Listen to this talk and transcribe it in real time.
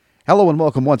Hello and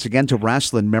welcome once again to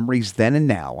Rasslin Memories Then and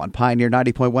Now on Pioneer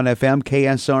 90.1 FM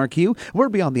KSRQ. We're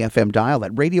beyond the FM dial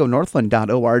at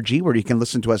radionorthland.org, where you can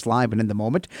listen to us live and in the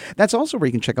moment. That's also where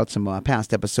you can check out some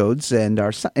past episodes, and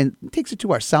it takes you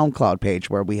to our SoundCloud page,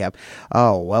 where we have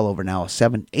well over now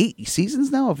 8 seasons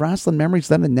now of Rasslin Memories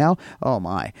Then and Now. Oh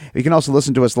my! You can also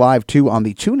listen to us live too on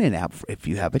the TuneIn app if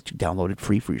you have it. You download it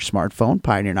free for your smartphone.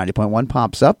 Pioneer 90.1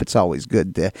 pops up. It's always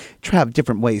good to have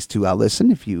different ways to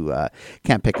listen if you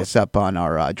can't pick us up on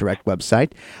our direct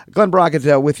website. Glen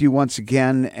Braget with you once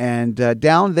again, and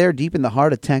down there deep in the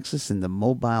heart of Texas in the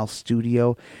mobile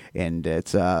studio, and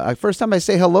it's first time I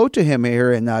say hello to him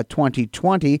here in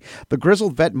 2020, the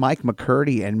grizzled vet Mike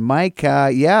McCurdy. And Mike,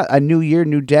 a new year,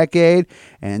 new decade,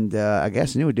 and I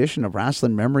guess a new edition of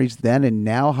Rasslin Memories Then and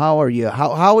Now. How are you?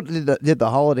 How did the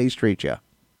holidays treat you?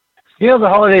 You know, the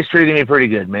holidays treated me pretty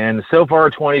good, man. So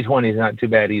far, 2020 is not too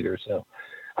bad either, so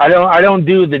I don't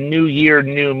do the new year,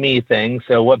 new me thing.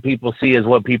 So what people see is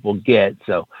what people get.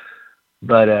 So,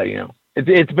 but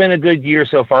it's been a good year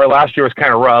so far. Last year was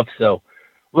kind of rough. So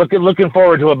looking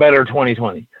forward to a better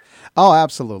 2020. Oh,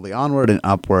 absolutely. Onward and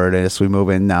upward as we move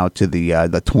in now to the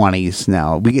 20s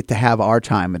now. We get to have our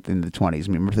time in the 20s.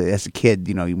 I remember as a kid,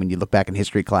 when you look back in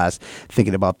history class,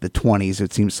 thinking about the 20s,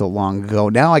 it seems so long ago.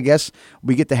 Now I guess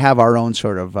we get to have our own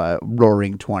sort of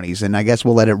roaring 20s, and I guess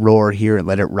we'll let it roar here and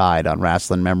let it ride on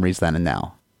Rasslin Memories Then and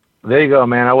Now. There you go,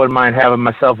 man. I wouldn't mind having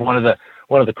myself one of the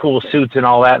cool suits and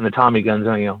all that, and the Tommy guns,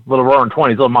 little roaring 20s,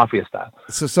 little mafia style.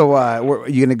 So are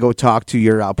you going to go talk to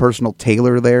your personal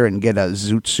tailor there and get a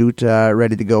zoot suit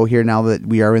ready to go here now that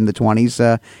we are in the 20s?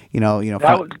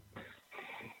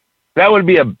 That would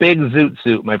be a big zoot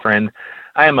suit, my friend.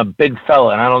 I am a big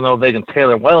fella, and I don't know if they can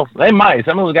tailor. Well, they might.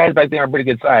 Some of the guys back there are pretty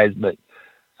good size, but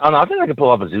I don't know. I think I can pull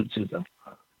off a zoot suit, though.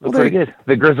 Looks pretty good.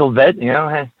 The grizzled vet,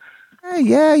 hey.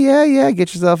 Yeah.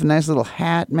 Get yourself a nice little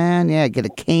hat, man. Yeah, get a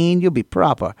cane. You'll be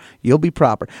proper. Well,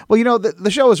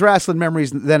 the show is Rasslin Memories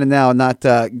Then and Now, not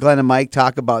Glenn and Mike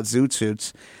talk about zoot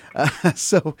suits.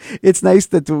 So it's nice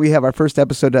that we have our first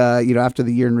episode, after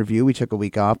the year in review. We took a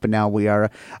week off, but now we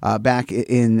are back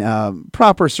in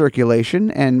proper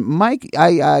circulation. And Mike,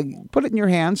 I put it in your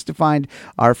hands to find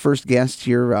our first guest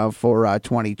here for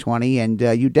 2020. And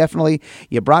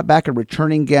you brought back a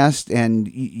returning guest, and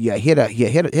you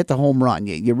hit the home run.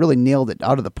 You really nailed it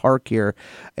out of the park here.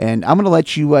 And I'm going to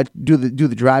let you do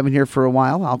the driving here for a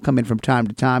while. I'll come in from time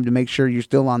to time to make sure you're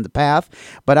still on the path.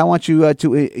 But I want you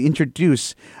to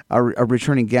introduce a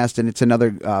returning guest, and it's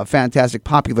another fantastic,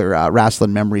 popular Rasslin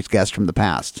Memories guest from the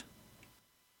past.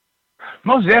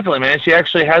 Most definitely, man. She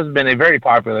actually has been a very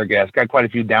popular guest. Got quite a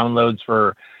few downloads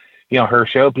for, her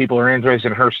show. People are interested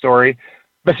in her story.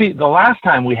 But see, the last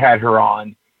time we had her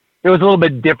on, it was a little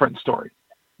bit different story.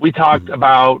 We talked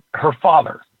about her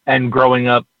father and growing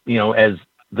up, as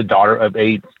the daughter of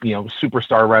a,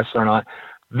 superstar wrestler and all that.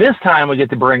 This time we get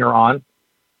to bring her on.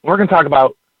 We're going to talk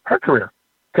about her career.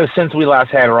 Because since we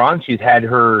last had her on, she's had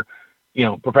her,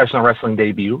 professional wrestling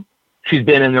debut. She's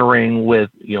been in the ring with,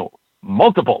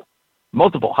 multiple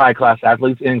high-class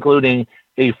athletes, including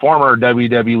a former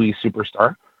WWE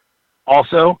superstar.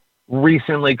 Also,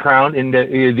 recently crowned in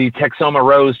the Texoma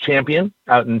Rose champion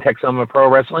out in Texoma Pro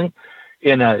Wrestling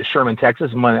in Sherman,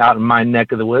 Texas, out in my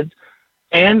neck of the woods.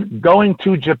 And going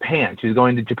to Japan. She's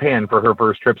going to Japan for her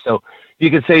first trip. So you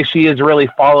could say she is really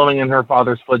following in her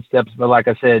father's footsteps. But like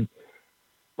I said,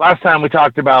 last time we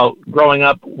talked about growing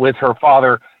up with her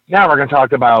father. Now we're going to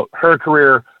talk about her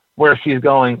career, where she's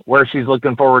going, where she's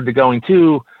looking forward to going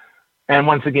to. And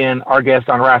once again, our guest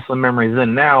on Rasslin Memories Then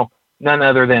and Now, none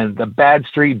other than the Bad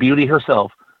Street Beauty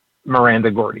herself,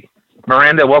 Miranda Gordy.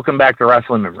 Miranda, welcome back to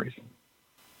Rasslin Memories.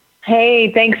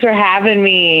 Hey, thanks for having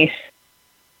me.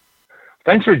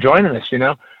 Thanks for joining us.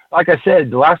 Like I said,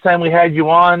 the last time we had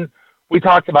you on, we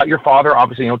talked about your father,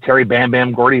 obviously, Terry Bam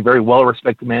Bam Gordy, very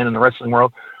well-respected man in the wrestling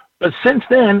world. But since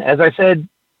then, as I said,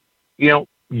 you've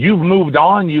moved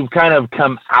on. You've kind of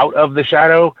come out of the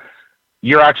shadow.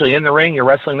 You're actually in the ring. You're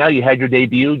wrestling now. You had your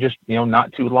debut just,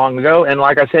 not too long ago. And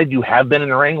like I said, you have been in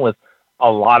the ring with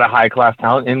a lot of high-class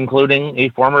talent, including a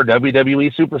former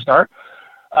WWE superstar.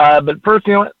 But first,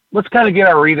 let's kind of get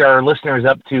our listeners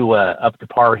up to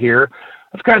par here.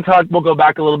 Let's kind of talk. We'll go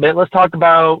back a little bit. Let's talk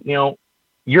about,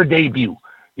 your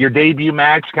debut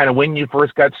match, kind of when you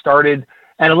first got started,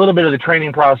 and a little bit of the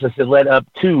training process that led up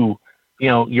to,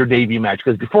 your debut match.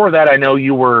 Because before that, I know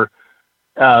you were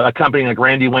accompanying like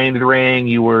Randy Wayne to the ring.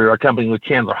 You were accompanying with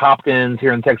Chandler Hopkins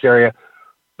here in the Texas area.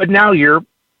 But now you're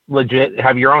legit,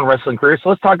 have your own wrestling career. So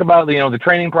let's talk about, the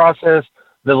training process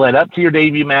that led up to your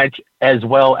debut match, as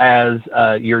well as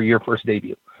your first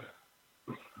debut.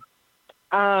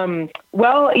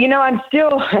 Well, I'm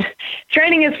still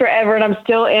training is forever, and I'm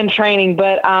still in training.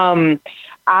 But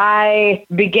I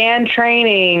began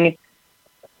training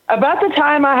about the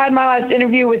time I had my last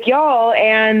interview with y'all,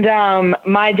 and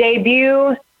my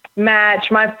debut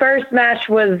match, my first match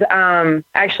was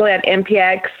actually at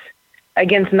MPX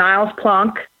against Niles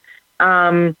Plunk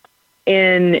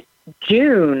in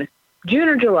June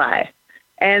or July.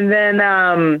 And then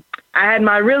I had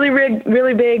my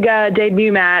really big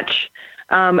debut match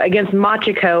against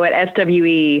Machiko at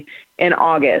SWE in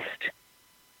August.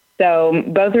 So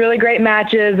both really great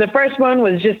matches. The first one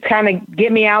was just kind of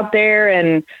get me out there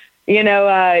and,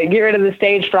 get rid of the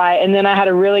stage fright. And then I had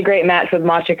a really great match with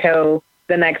Machiko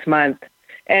the next month.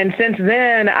 And since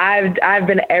then, I've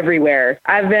been everywhere.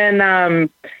 I've been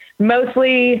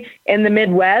mostly in the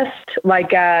Midwest, like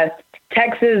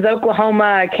Texas,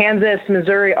 Oklahoma, Kansas,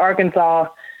 Missouri, Arkansas,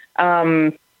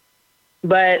 but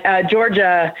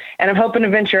Georgia, and I'm hoping to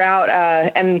venture out.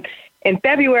 And in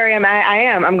February,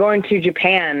 I'm going to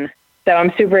Japan, so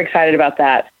I'm super excited about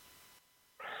that.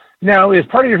 Now, as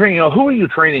part of your training, who are you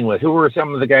training with? Who were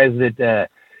some of the guys that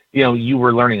you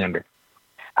were learning under?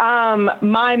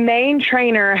 My main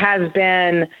trainer has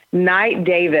been Knight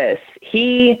Davis.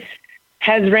 He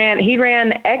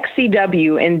ran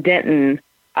XCW in Denton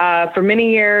for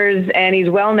many years, and he's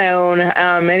well known,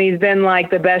 and he's been like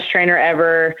the best trainer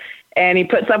ever, and he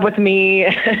puts up with me,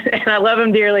 and I love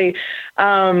him dearly.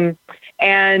 And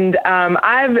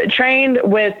I've trained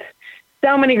with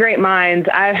so many great minds.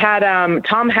 I've had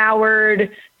Tom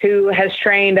Howard, who has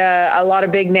trained a lot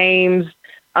of big names,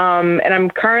 and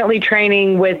I'm currently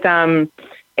training with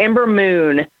Ember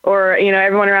Moon, or,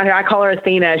 everyone around here, I call her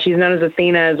Athena. She's known as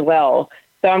Athena as well.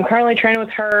 So I'm currently training with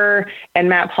her and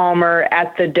Matt Palmer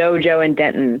at the dojo in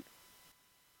Denton.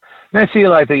 I see,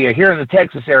 like, here in the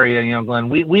Texas area, Glenn,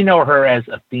 we know her as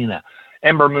Athena.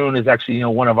 Ember Moon is actually,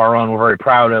 one of our own. We're very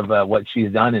proud of what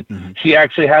she's done. And she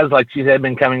actually has, like she said,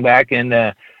 been coming back. And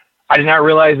I did not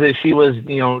realize that she was,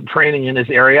 training in this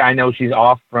area. I know she's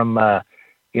off from,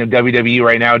 WWE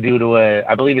right now due to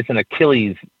I believe it's an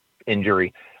Achilles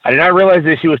injury. I did not realize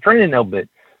that she was training though, but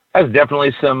that's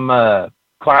definitely some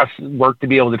class work to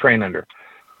be able to train under.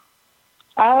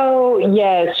 Oh,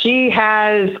 yes. She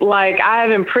has,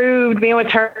 I've improved being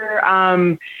with her.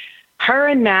 Her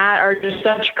and Matt are just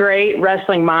such great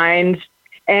wrestling minds,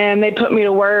 and they put me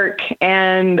to work,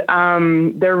 and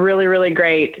they're really, really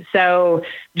great. So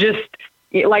just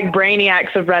like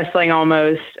brainiacs of wrestling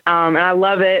almost. And I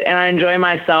love it, and I enjoy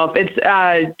myself.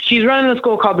 She's running a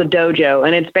school called the Dojo,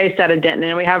 and it's based out of Denton,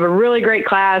 and we have a really great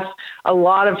class, a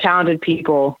lot of talented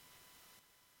people.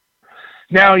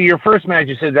 Now, your first match,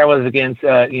 you said that was against,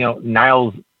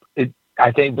 Niles.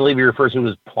 Believe your first one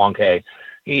was Plonke.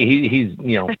 He's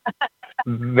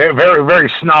very, very, very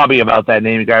snobby about that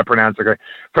name. You got to pronounce it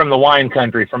from the wine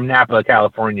country, from Napa,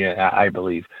 California, I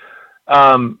believe.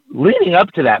 Leading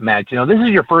up to that match, this is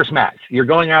your first match. You're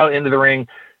going out into the ring.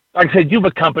 Like I said, you've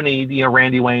accompanied,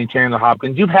 Randy Wayne, Chandler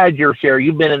Hopkins. You've had your share.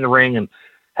 You've been in the ring and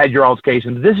had your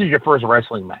altercations. This is your first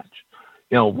wrestling match.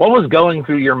 What was going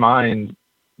through your mind,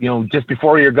 just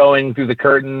before you're going through the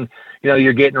curtain?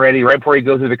 You're getting ready. Right before you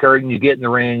go through the curtain, you get in the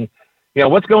ring.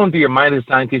 What's going through your mind this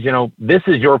time? Because, this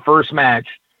is your first match,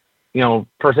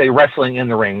 per se, wrestling in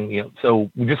the ring. So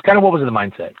just kind of what was the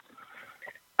mindset?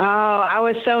 Oh, I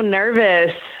was so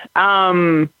nervous.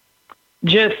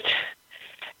 Just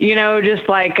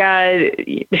like,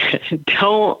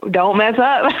 don't mess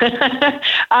up.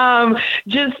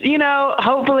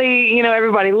 Hopefully,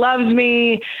 everybody loves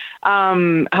me.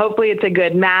 Hopefully it's a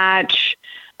good match.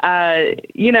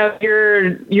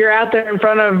 You're out there in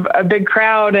front of a big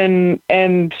crowd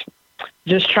and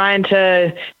just trying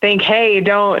to think, hey,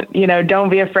 don't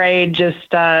be afraid.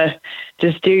 Just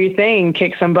do your thing,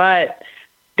 kick some butt.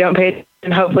 Don't pay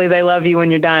attention. Hopefully they love you when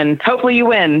you're done. Hopefully you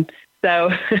win.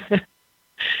 So.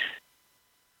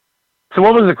 So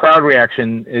what was the crowd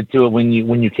reaction to it when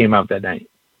you came out that night?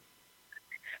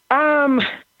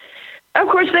 Of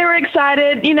course they were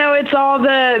excited. It's all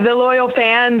the loyal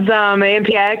fans,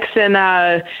 MPX,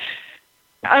 and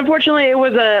unfortunately it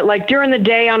was during the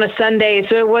day on a Sunday,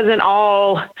 so it wasn't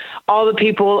all the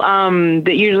people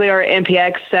that usually are at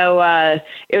MPX. So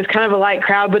it was kind of a light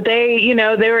crowd, but they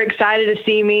were excited to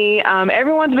see me.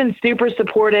 Everyone's been super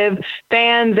supportive,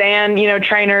 fans and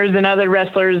trainers and other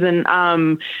wrestlers,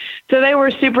 and so they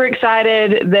were super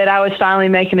excited that I was finally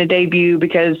making a debut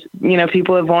because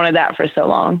people have wanted that for so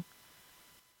long.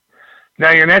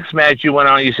 Now, your next match you went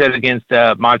on, you said, against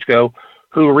Machiko,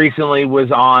 who recently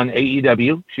was on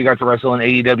AEW. She got to wrestle in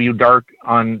AEW Dark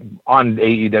on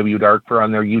AEW Dark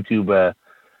on their YouTube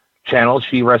channel.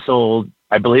 She wrestled,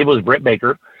 I believe it was Britt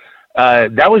Baker.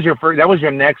 That was your first. That was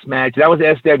your next match. That was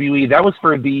SWE. That was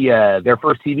for their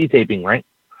first TV taping, right?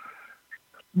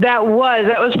 That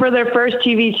was for their first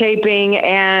TV taping,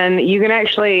 and you can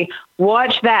actually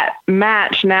watch that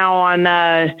match now on.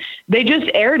 They just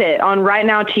aired it on Right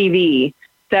Now TV.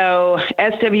 So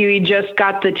SWE just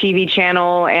got the TV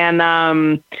channel,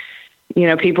 and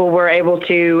people were able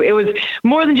to. It was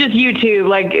more than just YouTube.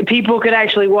 Like, people could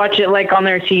actually watch it like on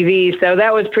their TV. So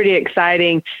that was pretty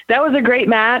exciting. That was a great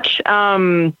match.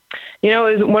 It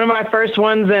was one of my first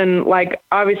ones, and like,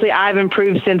 obviously I've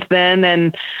improved since then,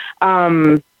 and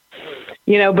but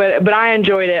I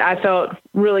enjoyed it. I felt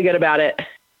really good about it.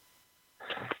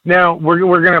 Now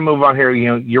we're gonna move on here.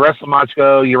 You wrestled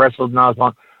Machko, you wrestled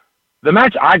Nazwan. The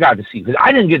match I got to see, because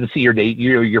I didn't get to see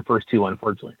your first two,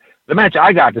 unfortunately. The match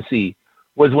I got to see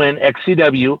was when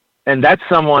XCW, and that's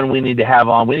someone we need to have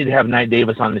on. We need to have Knight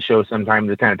Davis on the show sometime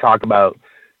to kind of talk about,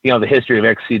 the history of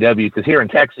XCW, because here in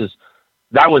Texas,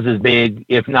 that was as big,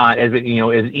 if not as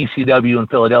ECW in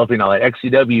Philadelphia and all that.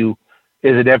 XCW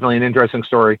is definitely an interesting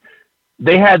story.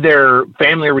 They had their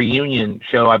family reunion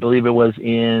show, I believe it was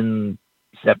in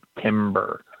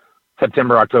September,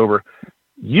 October.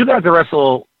 You got to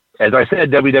wrestle, as I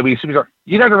said, WWE Superstar.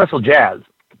 You got to wrestle Jazz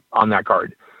on that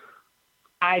card.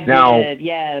 I did,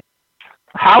 yes.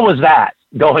 How was that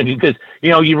going? Because,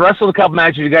 you wrestled a couple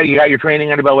matches, you got your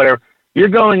training under belt, whatever. You're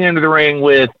going into the ring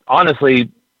with,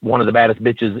 honestly, one of the baddest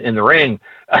bitches in the ring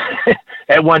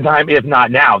at one time, if not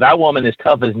now. That woman is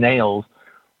tough as nails.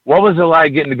 What was it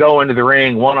like getting to go into the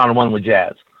ring one-on-one with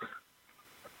Jazz?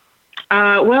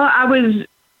 Well, I was,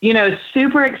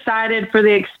 super excited for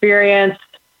the experience.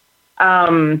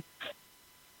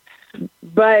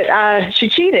 But she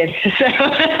cheated.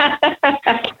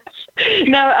 I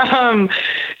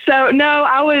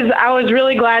was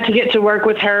really glad to get to work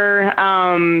with her.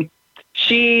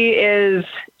 She's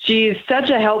such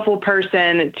a helpful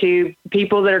person to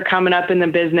people that are coming up in the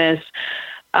business.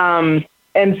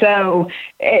 And so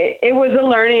it was a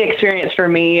learning experience for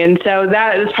me. And so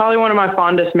that is probably one of my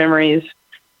fondest memories.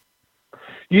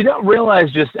 You don't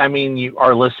realize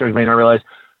our listeners may not realize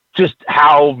just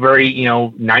how very,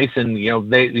 nice and,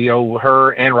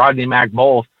 her and Rodney Mack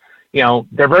both,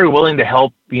 they're very willing to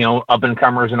help, up and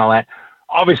comers and all that.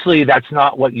 Obviously that's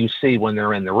not what you see when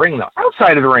they're in the ring though.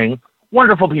 Outside of the ring,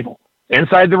 wonderful people.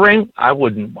 Inside the ring, I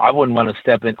wouldn't want to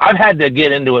step in. I've had to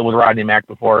get into it with Rodney Mack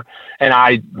before, and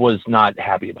I was not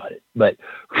happy about it. But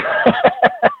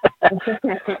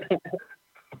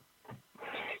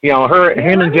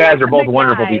him and Jazz are both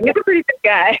wonderful people. He's a pretty good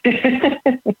guy.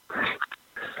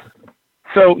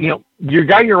 So, you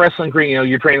got your wrestling career,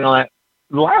 your training, all that.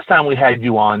 The last time we had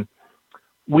you on,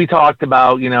 we talked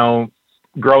about,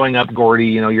 growing up Gordy,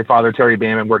 your father, Terry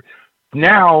Bam.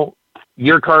 Now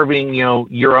you're carving,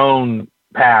 your own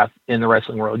path in the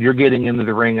wrestling world. You're getting into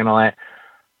the ring and all that.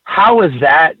 How is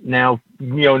that now,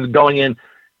 going in?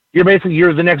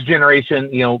 You're the next generation.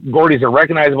 Gordy's a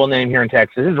recognizable name here in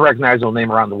Texas. It's a recognizable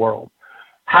name around the world.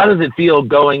 How does it feel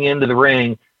going into the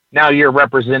ring? Now you're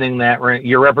representing that ring.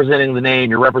 You're representing the name.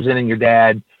 You're representing your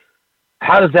dad.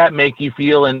 How does that make you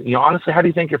feel? And honestly, how do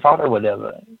you think your father would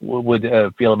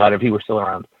feel about it if he were still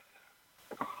around?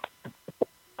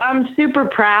 I'm super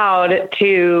proud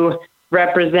to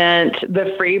represent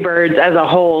the Freebirds as a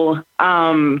whole.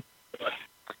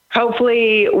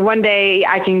 Hopefully one day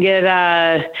I can get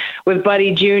with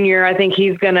Buddy Jr. I think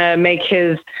he's going to make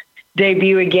his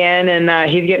debut again, and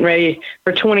he's getting ready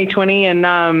for 2020.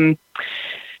 And,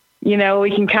 we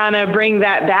can kind of bring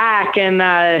that back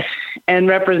and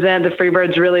represent the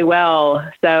Freebirds really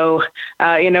well. So,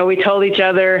 we told each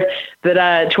other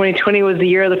that 2020 was the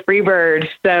year of the Freebird.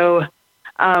 So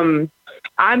I'm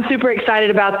super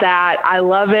excited about that. I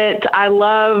love it. I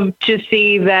love to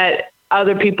see that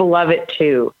other people love it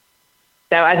too.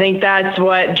 So I think that's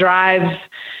what drives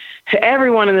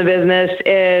everyone in the business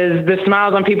is the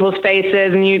smiles on people's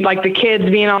faces, and like the kids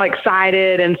being all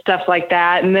excited and stuff like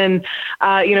that. And then,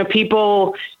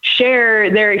 people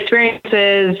share their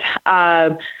experiences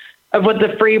of what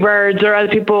the Freebirds or other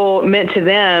people meant to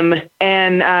them.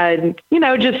 And,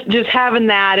 just having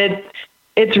that,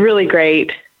 it's really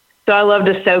great. So I love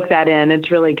to soak that in.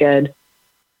 It's really good.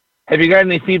 Have you got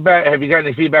any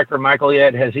feedback from Michael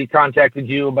yet? Has he contacted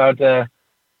you about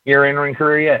your in-ring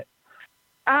career yet?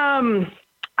 I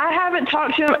haven't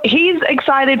talked to him. He's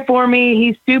excited for me.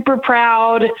 He's super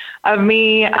proud of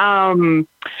me. I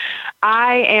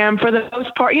am, for the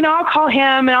most part, I'll call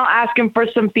him and I'll ask him for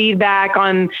some feedback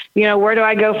on, where do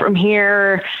I go from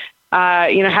here? How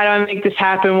do I make this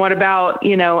happen? What about,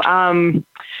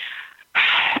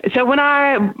 so when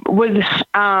I was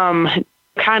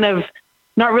kind of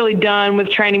not really done with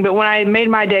training, but when I made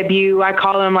my debut, I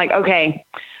called him like, okay,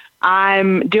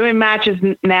 I'm doing matches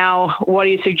now. What do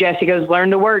you suggest? He goes,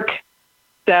 learn to work.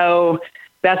 So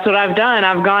that's what I've done.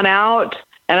 I've gone out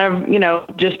and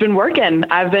I've, just been working.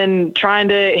 I've been trying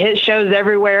to hit shows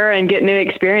everywhere and get new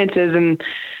experiences. And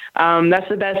that's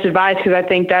the best advice, because I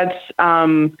think that's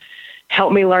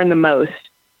helped me learn the most.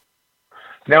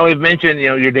 Now, we've mentioned,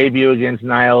 your debut against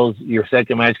Niles, your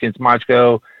second match against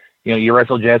Machko, you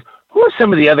wrestled Jess. Who are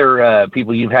some of the other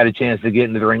people you've had a chance to get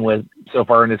into the ring with so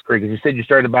far in this career? Because you said you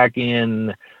started back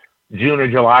in June or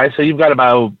July, so you've got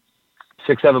about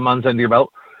 6-7 months under your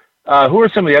belt. Who are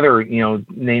some of the other,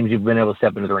 names you've been able to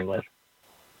step into the ring with?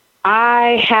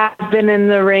 I have been in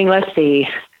the ring, let's see,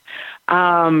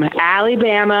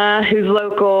 Alabama, who's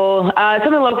local, some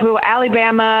of the local people,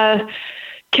 Alabama,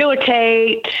 Killer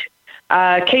Kate,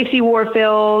 Casey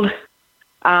Warfield,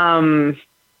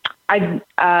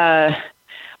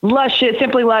 Luscious,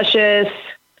 Simply Luscious.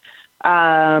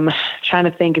 Trying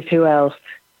to think of who else.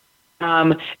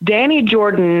 Danny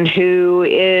Jordan, who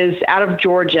is out of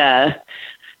Georgia.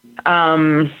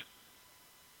 Trying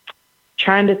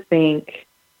to think.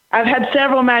 I've had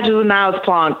several matches with Niles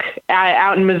Plonk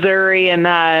out in Missouri and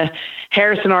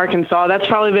Harrison, Arkansas. That's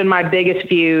probably been my biggest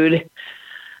feud.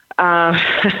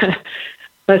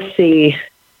 Let's see.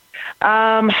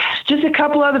 Just a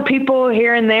couple other people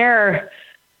here and there.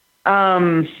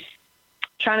 Trying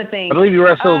to think. I believe you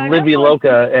wrestled Livy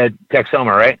Loca at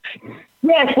Texoma, right?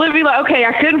 Yes, Livy. Okay,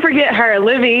 I couldn't forget her.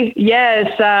 Livy,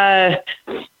 yes.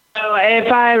 So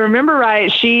if I remember right,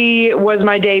 she was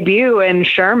my debut in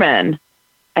Sherman,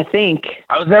 I think.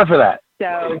 I was there for that.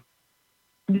 So,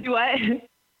 what?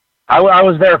 I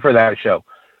was there for that show.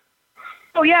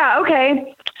 Oh, yeah,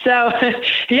 okay. So,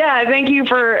 yeah, thank you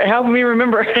for helping me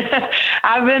remember.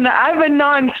 I've been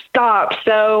nonstop,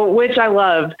 so which I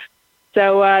love.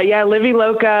 So, Livy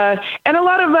Loca, and a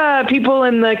lot of people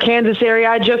in the Kansas area.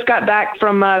 I just got back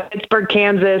from Pittsburgh,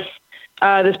 Kansas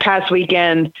this past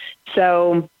weekend.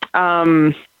 So,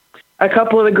 a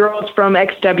couple of the girls from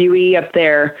XWE up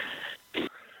there.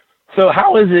 So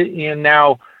how is it,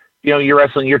 now, you're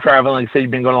wrestling, you're traveling, like you said,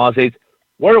 you've been going to Las Vegas.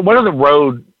 What are the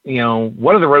road,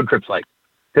 what are the road trips like?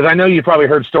 Because I know you've probably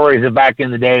heard stories of back in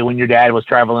the day when your dad was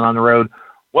traveling on the road.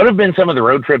 What have been some of the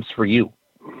road trips for you?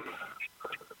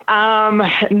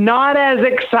 Not as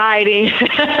exciting.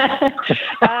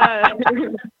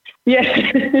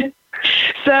 Yeah.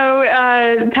 So,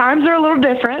 times are a little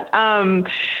different.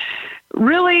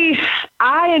 Really,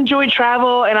 I enjoyed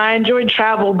travel, and I enjoyed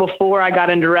travel before I got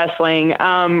into wrestling,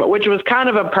 which was kind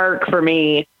of a perk for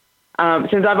me,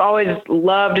 since I've always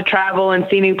loved to travel and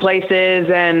see new places.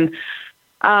 And,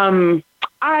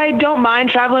 I don't mind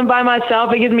traveling by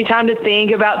myself. It gives me time to think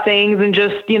about things and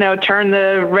just, turn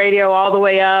the radio all the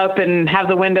way up and have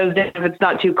the windows down if it's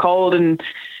not too cold and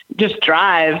just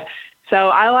drive. So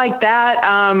I like that.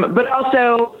 But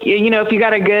also, if you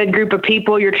got a good group of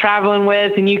people you're traveling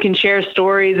with and you can share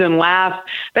stories and laugh,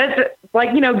 that's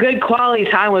like, good quality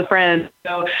time with friends.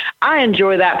 So I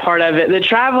enjoy that part of it. The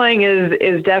traveling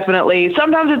is definitely,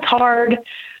 sometimes it's hard.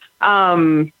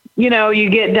 You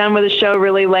get done with a show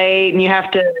really late and you have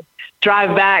to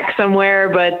drive back somewhere,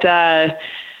 but, I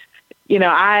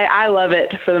love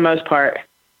it for the most part.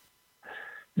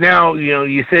 Now,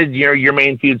 you said your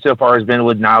main feud so far has been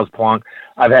with Niles Plonk.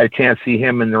 I've had a chance to see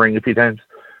him in the ring a few times.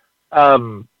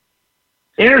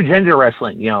 Intergender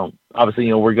wrestling,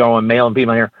 obviously, we're going male and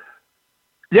female here.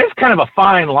 There's kind of a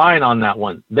fine line on that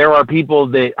one. There are people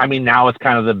that, now it's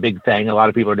kind of the big thing. A lot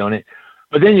of people are doing it.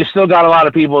 But then you still got a lot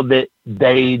of people that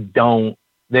they don't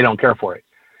care for it.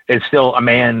 It's still a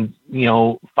man,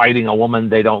 fighting a woman.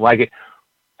 They don't like it.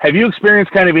 Have you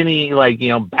experienced kind of any,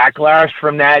 backlash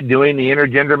from that, doing the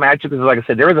intergender matches? Because, like I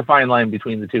said, there is a fine line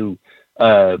between the two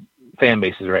fan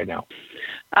bases right now.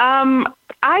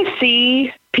 I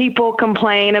see people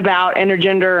complain about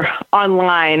intergender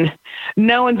online.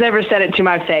 No one's ever said it to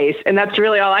my face, and that's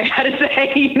really all I got to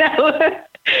say,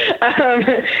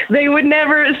 They would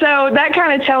never. So that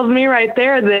kind of tells me right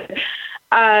there that,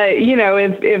 I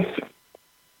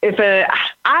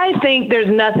think there's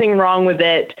nothing wrong with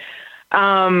it.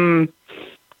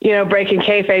 Breaking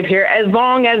kayfabe here, as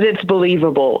long as it's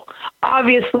believable.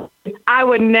 Obviously, I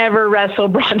would never wrestle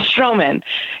Braun Strowman.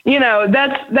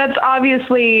 That's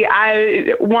obviously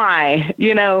why.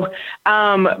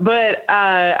 But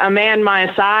a man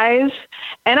my size,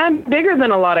 and I'm bigger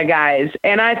than a lot of guys,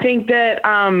 and I think that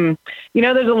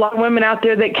there's a lot of women out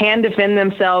there that can defend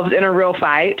themselves in a real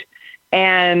fight,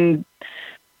 and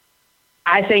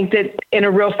I think that in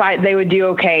a real fight they would do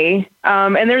okay.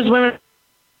 And there's women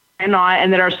cannot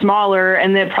and that are smaller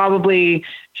and that probably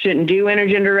shouldn't do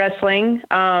intergender wrestling.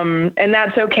 And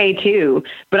that's okay too.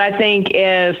 But I think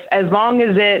as long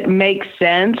as it makes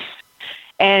sense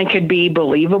and could be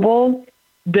believable,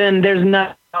 then there's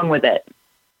nothing wrong with it.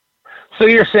 So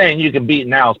you're saying you can beat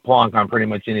Niles Plonk on pretty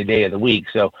much any day of the week.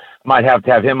 So might have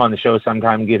to have him on the show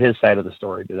sometime and give his side of the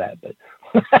story to that. But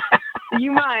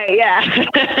you might,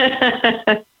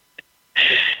 yeah.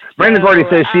 Miranda Gordy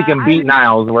says she can beat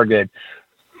Niles. We're good.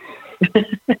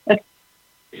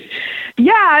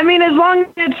 Yeah, I mean, as long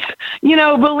as it's,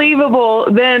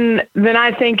 believable, then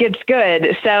I think it's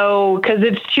good. So, because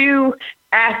it's two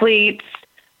athletes,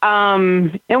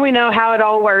 and we know how it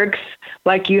all works.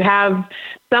 Like you have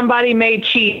somebody may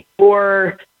cheat,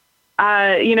 or,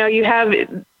 you have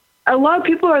a lot of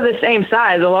people are the same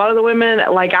size. A lot of the women,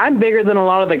 like I'm bigger than a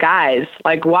lot of the guys.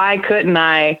 Like, why couldn't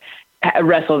I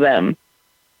wrestle them?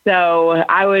 So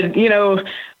I would,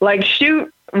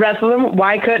 shoot, wrestle them.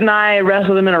 Why couldn't I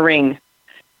wrestle them in a ring?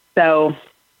 So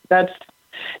that's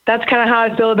kind of how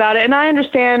I feel about it. And I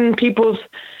understand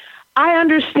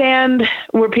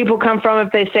where people come from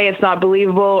if they say it's not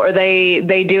believable, or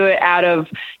they do it out of,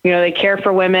 they care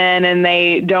for women and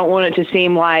they don't want it to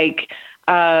seem like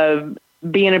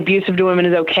being abusive to women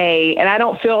is okay. And I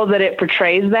don't feel that it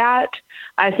portrays that.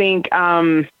 I think,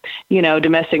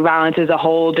 domestic violence is a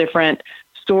whole different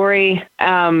story.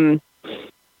 But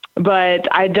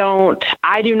I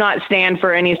do not stand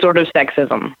for any sort of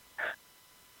sexism.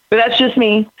 But that's just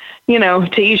me,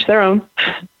 to each their own.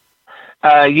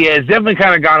 Yeah, it's definitely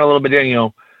kind of gone a little bit,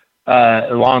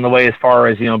 along the way as far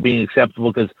as, being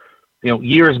acceptable. Because,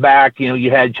 years back, you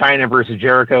had China versus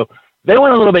Jericho. They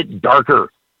went a little bit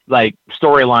darker, like,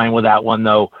 storyline with that one,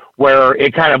 though, where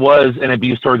it kind of was an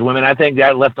abuse towards women. I think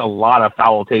that left a lot of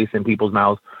foul taste in people's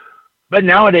mouths. But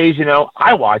nowadays,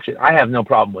 I watch it. I have no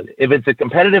problem with it. If it's a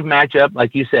competitive matchup,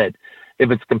 like you said,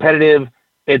 if it's competitive,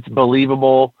 it's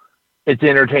believable, it's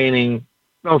entertaining,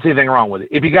 I don't see anything wrong with it.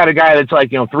 If you got a guy that's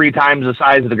like, 3 times the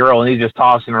size of the girl and he's just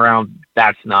tossing around,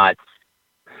 that's not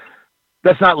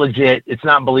legit. It's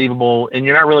not believable. And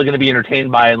you're not really going to be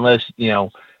entertained by it unless,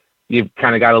 you've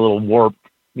kind of got a little warped,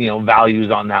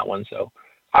 values on that one. So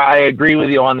I agree with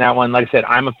you on that one. Like I said,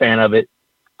 I'm a fan of it.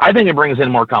 I think it brings in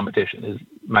more competition is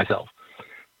myself.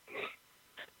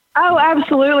 Oh,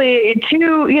 absolutely.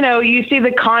 Too, you see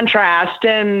the contrast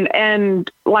and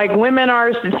like women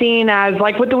are seen as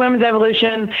like with the women's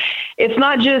evolution, it's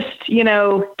not just,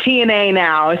 TNA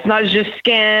now. It's not just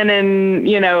skin and,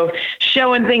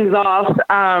 showing things off.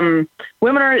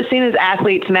 Women are seen as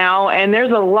athletes now, and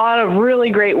there's a lot of really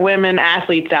great women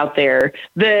athletes out there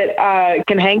that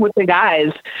can hang with the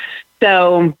guys.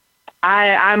 So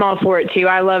I'm all for it too.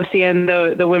 I love seeing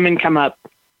the women come up.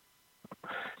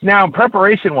 Now,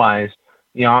 preparation-wise,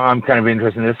 I'm kind of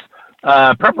interested in this.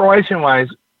 Preparation-wise,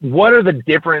 what are the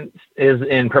differences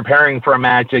in preparing for a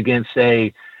match against,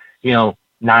 say,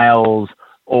 Niles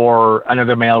or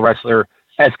another male wrestler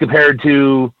as compared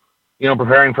to,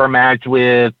 preparing for a match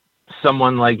with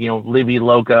someone like, Livy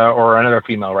Loca or another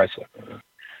female wrestler?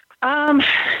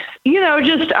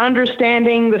 Just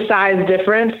understanding the size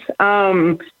difference.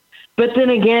 But then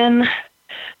again,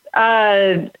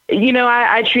 I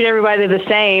treat everybody the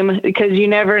same because you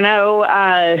never know.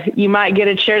 You might get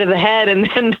a chair to the head and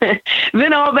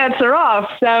then all bets are off.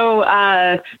 So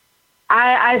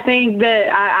I think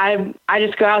that I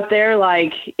just go out there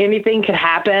like anything could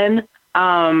happen.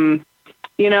 I'll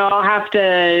have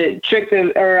to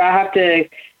I have to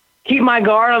keep my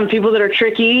guard on the people that are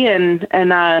tricky and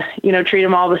treat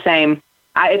them all the same.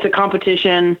 It's a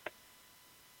competition,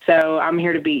 so I'm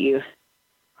here to beat you.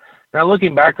 Now,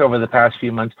 looking back over the past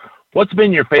few months, what's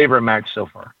been your favorite match so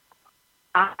far?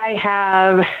 I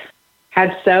have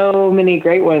had so many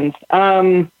great ones.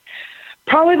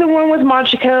 Probably the one with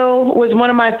Machiko was one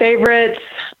of my favorites.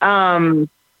 And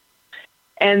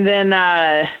then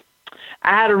I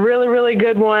had a really, really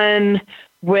good one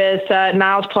with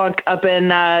Niles Plunk up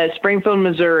in Springfield,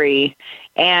 Missouri.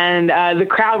 And the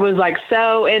crowd was like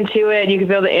so into it. You could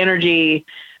feel the energy.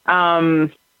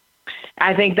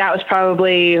 I think that was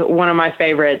probably one of my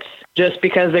favorites just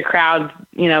because the crowd,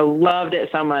 loved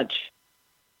it so much.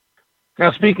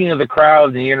 Now, speaking of the crowd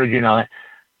and the energy and all that,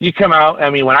 you come out, I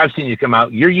mean, when I've seen you come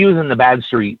out, you're using the Bad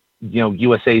Street,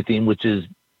 USA theme, which is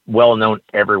well known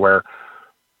everywhere.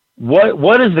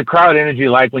 What is the crowd energy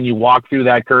like when you walk through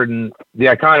that curtain, the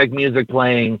iconic music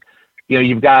playing,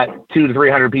 you've got 200 to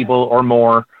 300 people or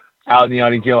more out in the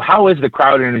audience. How is the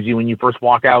crowd energy when you first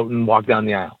walk out and walk down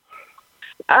the aisle?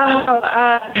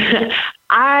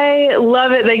 I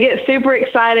love it. They get super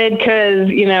excited because,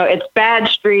 it's Bad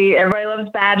Street. Everybody loves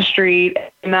Bad Street.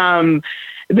 And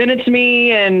then it's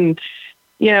me, and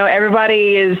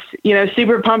everybody is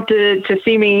super pumped to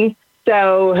see me.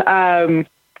 So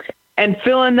and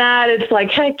feeling that, it's like,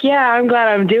 heck yeah, I'm glad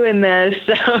I'm doing this.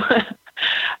 So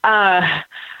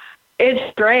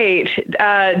it's great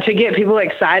to get people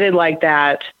excited like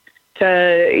that.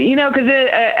 Because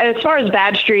as far as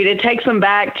Bad Street, it takes them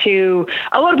back to,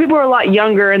 a lot of people are a lot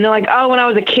younger, and they're like, oh, when I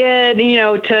was a kid,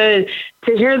 to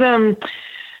hear them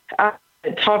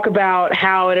talk about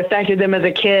how it affected them as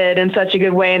a kid in such a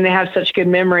good way, and they have such good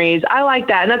memories. I like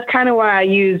that, and that's kind of why I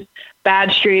use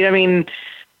Bad Street. I mean,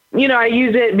 I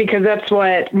use it because that's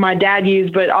what my dad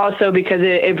used, but also because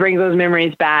it brings those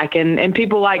memories back, and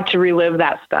people like to relive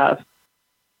that stuff.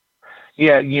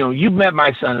 Yeah, you've met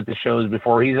my son at the shows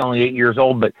before. He's only 8 years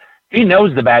old, but he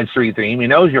knows the Bad Street theme. He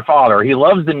knows your father. He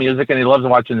loves the music, and he loves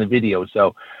watching the videos.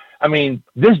 So, I mean,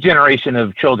 this generation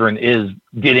of children is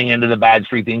getting into the Bad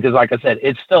Street theme because, like I said,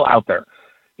 it's still out there.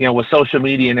 With social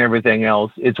media and everything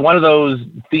else, it's one of those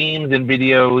themes and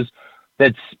videos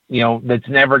that's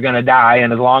never going to die.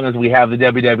 And as long as we have the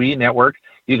WWE network,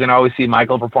 you can always see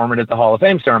Michael perform it at the Hall of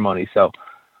Fame ceremony. So,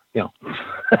 Yeah,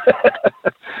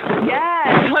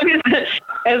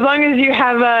 as long as you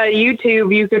have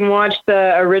YouTube, you can watch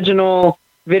the original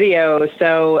video.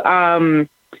 So, and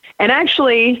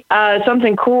actually,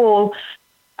 something cool,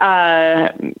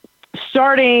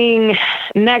 starting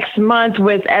next month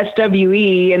with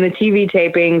SWE and the TV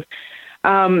tapings,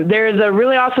 there's a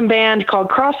really awesome band called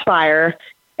Crossfire,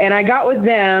 and I got with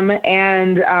them,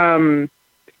 and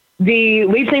the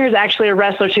lead singer is actually a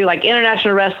wrestler too, like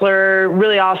international wrestler,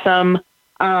 really awesome.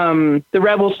 The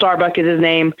Rebel Starbuck is his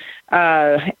name.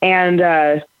 And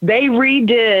they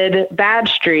redid Bad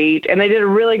Street, and they did a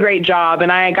really great job.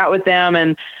 And I got with them,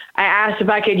 and I asked if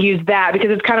I could use that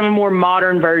because it's kind of a more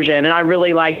modern version, and I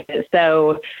really liked it.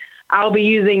 So I'll be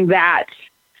using that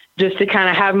just to kind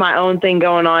of have my own thing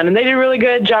going on. And they did a really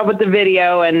good job with the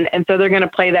video, and so they're going to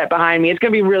play that behind me. It's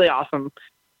going to be really awesome.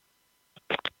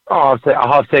 Oh,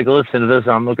 I'll have to take a listen to this.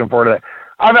 I'm looking forward to that.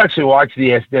 I've actually watched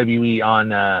the SWE on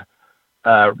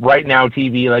Right Now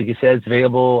TV, like you said. It's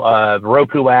available,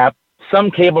 Roku app.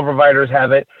 Some cable providers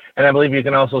have it, and I believe you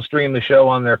can also stream the show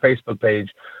on their Facebook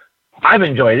page. I've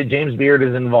enjoyed it. James Beard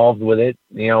is involved with it.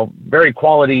 Very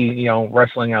quality,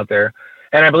 wrestling out there.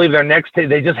 And I believe their next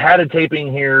they just had a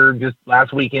taping here just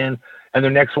last weekend, and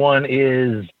their next one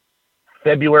is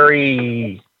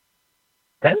February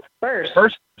 10th?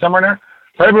 First, somewhere there.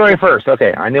 February 1st.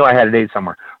 Okay, I knew I had a date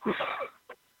somewhere.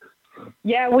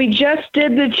 Yeah, we just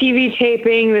did the TV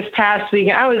taping this past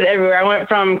weekend. I was everywhere. I went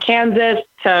from Kansas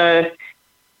to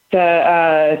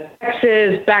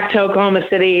Texas, back to Oklahoma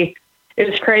City. It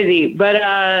was crazy.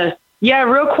 But, yeah,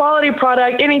 real quality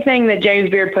product. Anything that James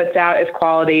Beard puts out is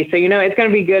quality. So, it's going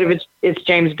to be good if it's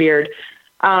James Beard.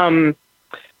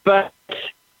 But,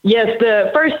 yes, the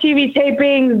first TV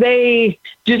taping, they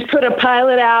just put a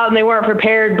pilot out, and they weren't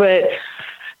prepared, but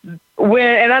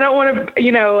and I don't want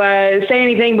to, say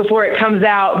anything before it comes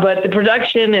out, but the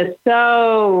production is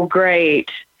so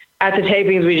great at the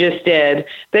tapings we just did.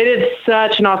 They did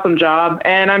such an awesome job,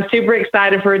 and I'm super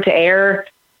excited for it to air,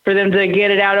 for them to get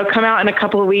it out. It'll come out in a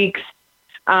couple of weeks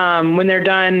when they're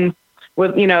done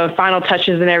with, final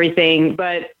touches and everything.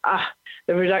 But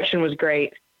the production was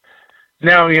great.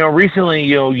 Now, recently,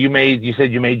 you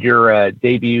said you made your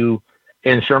debut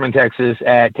in Sherman, Texas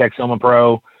at Texoma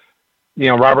Pro.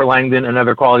 Robert Langdon,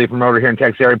 another quality promoter here in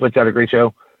Texas area, puts out a great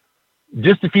show.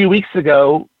 Just a few weeks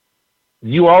ago,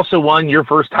 you also won your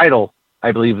first title,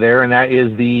 I believe, there, and that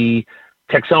is the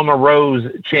Texoma Rose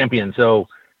champion. So,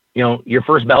 your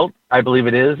first belt, I believe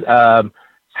it is.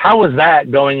 How was that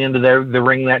going into the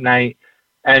ring that night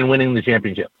and winning the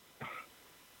championship?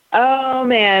 Oh,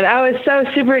 man, I was so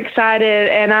super excited,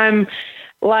 and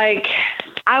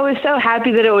I was so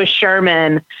happy that it was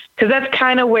Sherman, because that's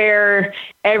kind of where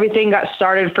everything got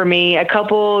started for me a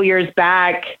couple years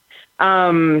back,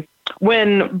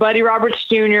 when Buddy Roberts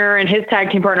Jr. and his tag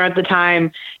team partner at the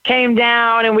time came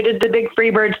down, and we did the big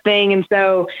Freebirds thing. And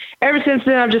so ever since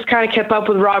then, I've just kind of kept up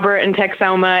with Robert and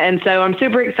Texoma. And so I'm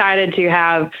super excited to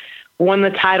have won the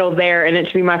title there and it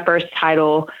to be my first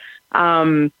title.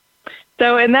 So,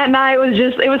 and that night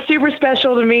it was super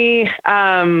special to me.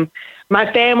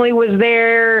 My family was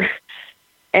there,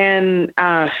 and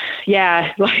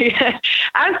yeah,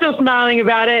 I'm still smiling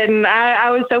about it, and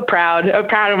I was so proud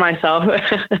of myself.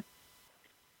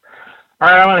 All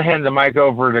right, I want to hand the mic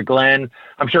over to Glenn.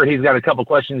 I'm sure he's got a couple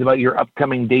questions about your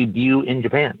upcoming debut in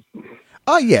Japan.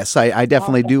 Yes, I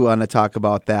definitely do want to talk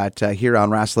about that here on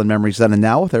Rasslin Memories Then and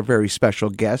Now with our very special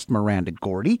guest, Miranda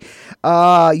Gordy.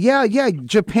 Yeah,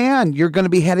 Japan, you're going to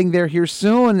be heading there here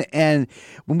soon. And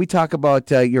when we talk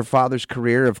about your father's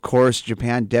career, of course,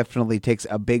 Japan definitely takes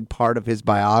a big part of his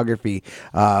biography,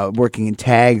 working in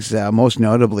tags, most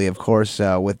notably, of course,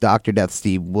 with Dr. Death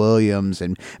Steve Williams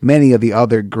and many of the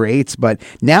other greats. But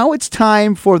now it's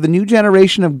time for the new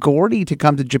generation of Gordy to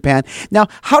come to Japan. Now,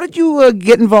 how did you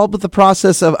get involved with the process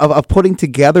of putting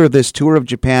together this tour of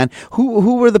Japan?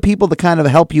 Who were the people to kind of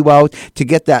help you out to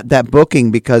get that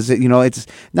booking? Because it's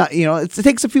not it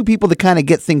takes a few people to kind of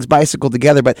get things bicycle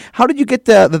together. But how did you get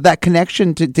that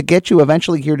connection to get you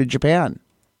eventually here to Japan?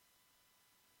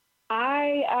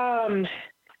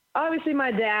 Obviously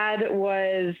my dad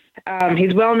was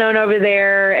he's well known over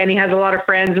there, and he has a lot of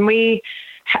friends. And we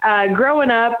growing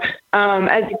up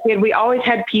as a kid, we always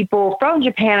had people from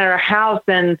Japan at our house,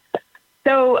 and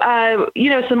so,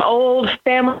 some old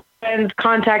family friends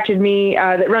contacted me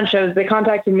that run shows. They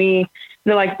contacted me.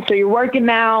 They're like, so you're working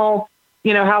now,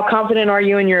 how confident are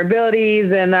you in your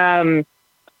abilities? And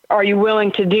are you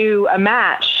willing to do a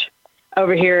match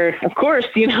over here? Of course,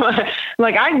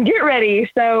 like I can get ready.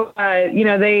 So,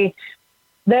 they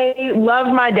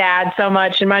loved my dad so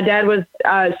much. And my dad was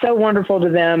so wonderful to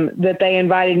them that they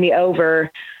invited me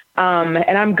over.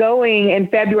 And I'm going in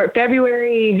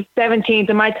February 17th,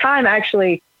 and my time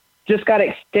actually just got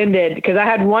extended because I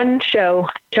had one show,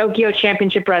 Tokyo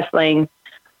Championship Wrestling,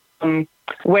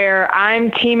 where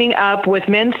I'm teaming up with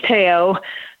Men's Teo.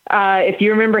 If you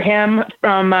remember him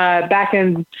from back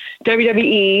in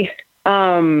WWE,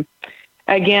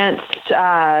 against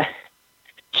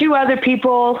two other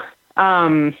people.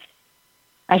 I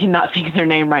cannot think of their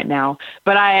name right now,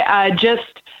 but I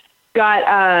just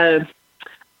got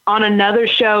on another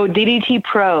show, DDT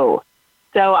Pro.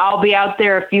 So I'll be out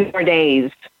there a few more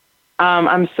days.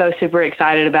 I'm so super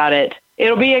excited about it.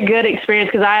 It'll be a good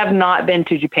experience because I have not been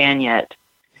to Japan yet.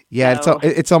 Yeah, so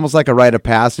it's almost like a rite of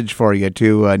passage for you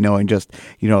too, knowing just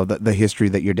the history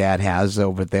that your dad has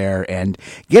over there, and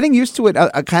getting used to it,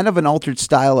 a kind of an altered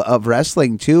style of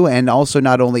wrestling too, and also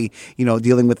not only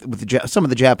dealing with some of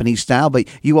the Japanese style, but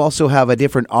you also have a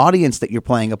different audience that you're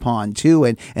playing upon too,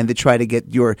 and to try to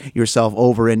get yourself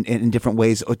over in different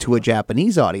ways to a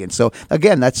Japanese audience. So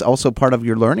again, that's also part of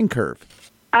your learning curve.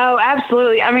 Oh,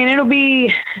 absolutely. I mean, it'll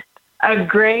be a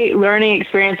great learning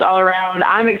experience all around.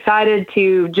 I'm excited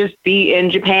to just be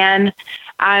in Japan.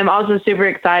 I'm also super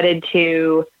excited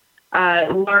to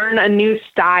learn a new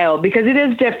style because it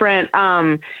is different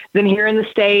than here in the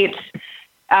States.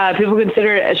 People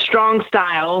consider it a strong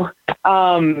style,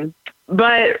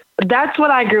 but that's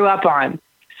what I grew up on.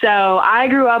 So I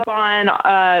grew up on,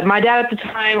 my dad at the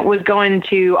time was going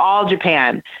to All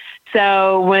Japan.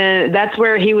 So that's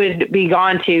where he would be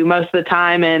gone to most of the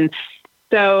time. And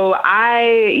so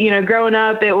growing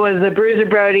up, it was the Bruiser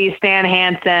Brody, Stan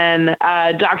Hansen,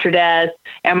 Dr. Death,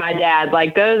 and my dad.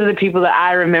 Like, those are the people that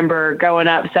I remember growing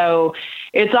up. So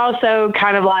it's also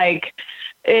kind of like,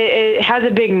 it has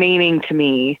a big meaning to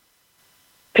me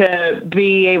to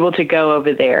be able to go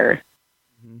over there.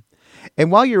 And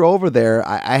while you're over there,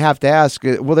 I have to ask,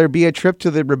 will there be a trip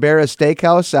to the Ribera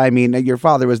Steakhouse? I mean, your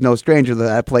father was no stranger to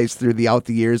that place throughout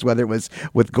the years, whether it was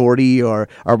with Gordy or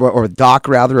Doc,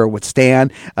 rather, or with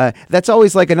Stan. That's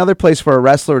always like another place for a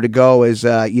wrestler to go is,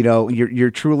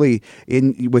 you're truly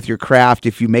in with your craft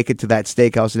if you make it to that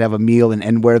steakhouse and have a meal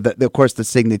and wear, of course, the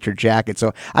signature jacket.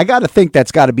 So I got to think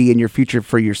that's got to be in your future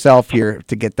for yourself here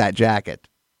to get that jacket.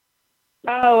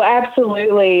 Oh,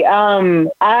 absolutely.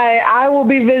 I will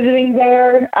be visiting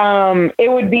there.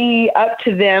 It would be up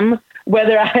to them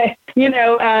whether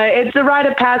it's a rite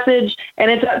of passage, and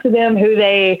it's up to them who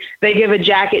they give a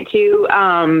jacket to,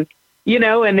 and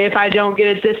if I don't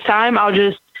get it this time,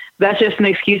 that's just an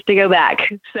excuse to go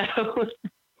back. So.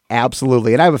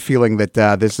 Absolutely. And I have a feeling that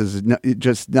this is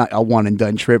just not a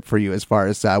one-and-done trip for you as far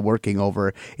as working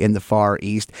over in the Far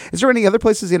East. Is there any other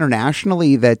places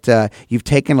internationally that you've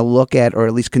taken a look at or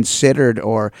at least considered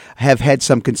or have had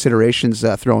some considerations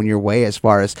thrown your way as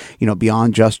far as,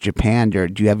 beyond just Japan? Or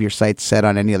do you have your sights set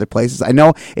on any other places? I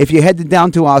know if you headed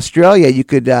down to Australia, you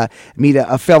could meet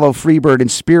a fellow Freebird in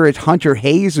spirit, Hunter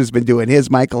Hayes, who's been doing his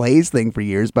Michael Hayes thing for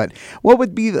years. But what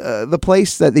would be the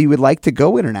place that you would like to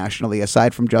go internationally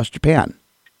aside from just Japan?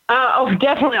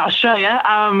 Definitely Australia.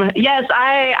 Yes,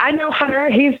 I know Hunter.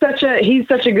 He's such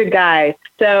a good guy.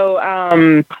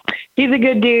 So he's a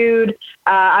good dude.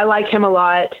 I like him a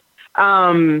lot.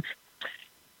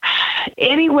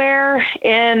 Anywhere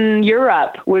in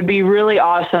Europe would be really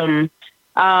awesome.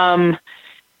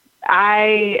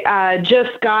 I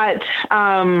just got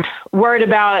word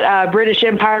about British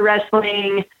Empire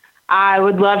Wrestling. I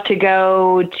would love to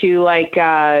go to like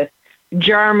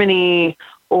Germany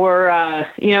or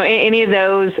any of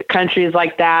those countries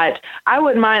like that. I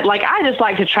wouldn't mind. Like, I just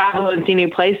like to travel and see new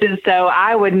places, so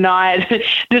I would not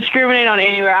discriminate on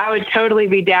anywhere. I would totally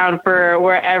be down for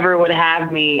wherever would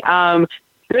have me.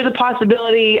 There's a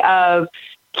possibility of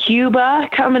Cuba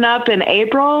coming up in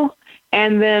April,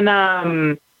 and then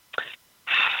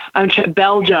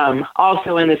Belgium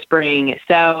also in the spring.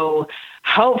 So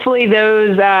hopefully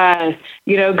those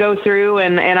go through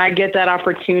and I get that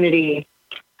opportunity.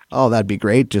 Oh, that'd be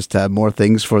great. Just more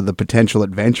things for the potential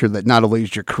adventure that not only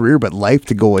is your career, but life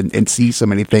to go and see so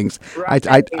many things. Right.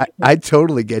 I'd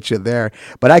totally get you there.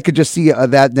 But I could just see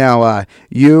that now.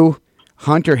 You,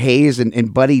 Hunter Hayes,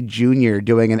 and Buddy Jr.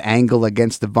 doing an angle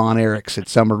against the Von Erichs at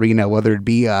some arena, whether it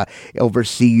be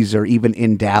overseas or even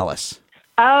in Dallas.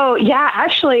 Oh, yeah.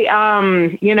 Actually,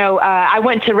 I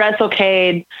went to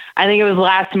WrestleCade, I think it was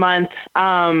last month,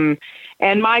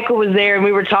 and Michael was there, and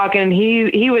we were talking, and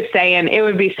he was saying it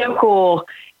would be so cool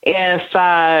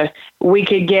if we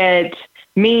could get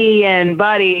me and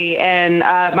Buddy and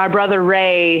my brother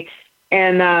Ray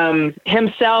and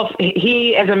himself,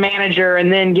 he as a manager,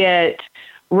 and then get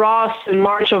Ross and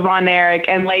Marshall Von Erich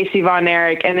and Lacey Von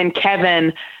Erich and then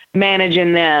Kevin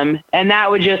managing them. And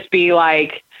that would just be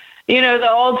like, the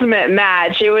ultimate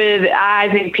match. I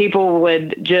think people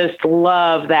would just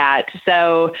love that.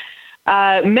 So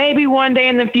maybe one day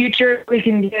in the future we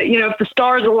can get, if the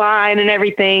stars align and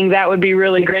everything, that would be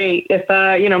really great. If,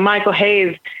 Michael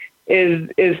Hayes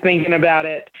is thinking about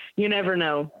it, you never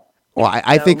know. Well,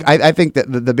 I think that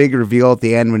the big reveal at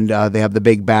the end when they have the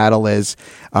big battle is,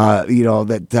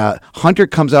 that Hunter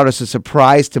comes out as a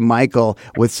surprise to Michael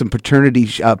with some paternity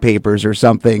papers or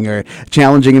something, or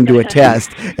challenging him to a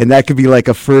test, and that could be like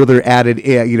a further added,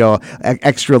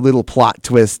 extra little plot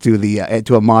twist to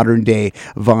to a modern day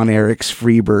Von Erichs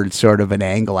Freebird sort of an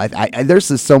angle. There's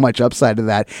just so much upside to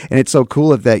that, and it's so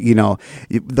cool that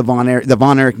the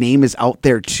Von Erich name is out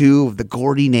there too, the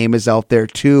Gordy name is out there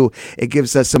too. It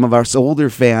gives us some of our older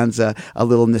fans a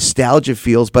little nostalgia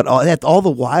feels, but all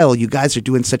the while you guys are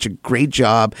doing such a great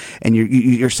job, and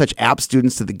you're such apt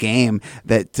students to the game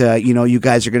that you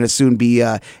guys are going to soon be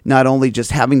not only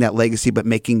just having that legacy but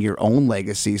making your own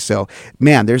legacy. So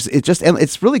man,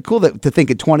 it's really cool to think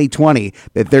in 2020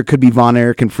 that there could be Von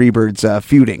Erich and Freebirds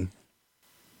feuding.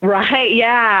 Right?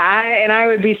 Yeah, I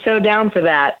would be so down for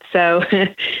that. So.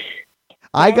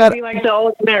 I got be like the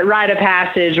ultimate rite of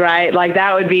passage, right? Like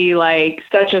that would be like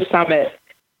such a summit.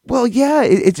 Well, yeah,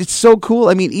 it's so cool.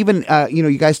 I mean, even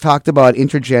you guys talked about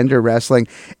intergender wrestling,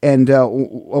 and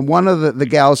one of the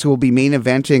gals who will be main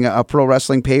eventing a pro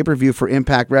wrestling pay-per-view for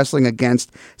Impact Wrestling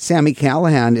against Sami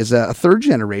Callihan is a third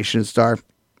generation star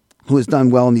who has done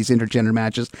well in these intergender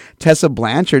matches, Tessa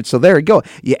Blanchard. So there you go.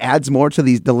 It adds more to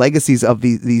the legacies of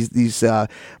these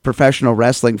professional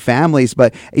wrestling families.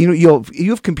 But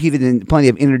you've competed in plenty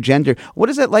of intergender.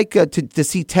 What is it like to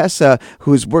see Tessa,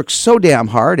 who has worked so damn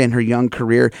hard in her young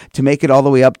career to make it all the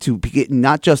way up to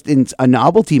not just in a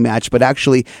novelty match, but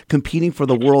actually competing for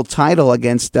the world title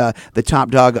against the top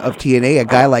dog of TNA, a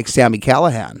guy like Sami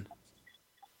Callihan?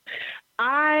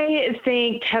 I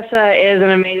think Tessa is an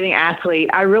amazing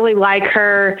athlete. I really like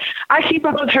her. I keep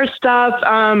up with her stuff.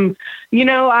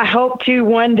 I hope to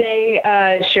one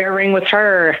day share a ring with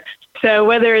her. So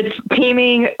whether it's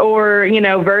teaming or,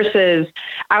 versus,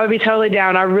 I would be totally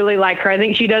down. I really like her. I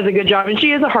think she does a good job, and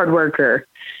she is a hard worker,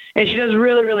 and she does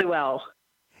really, really well.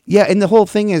 Yeah, and the whole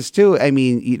thing is, too, I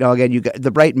mean, again, you got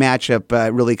the right matchup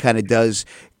really kind of does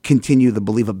continue the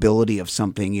believability of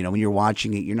something. When you're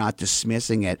watching it, you're not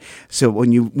dismissing it. So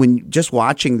when just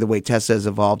watching the way Tessa has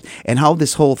evolved and how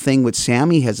this whole thing with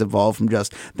Sami has evolved from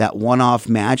just that one-off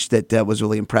match that was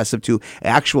really impressive to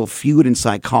actual feud and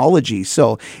psychology.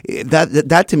 So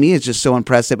that to me is just so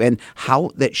impressive, and how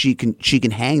that she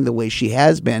can hang the way she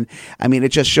has been. I mean,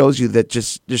 it just shows you that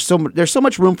just there's so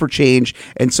much room for change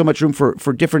and so much room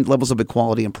for different levels of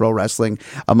equality in pro wrestling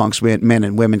amongst men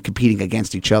and women competing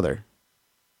against each other.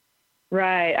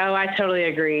 Right. Oh, I totally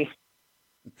agree.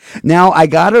 Now, I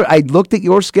looked at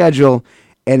your schedule,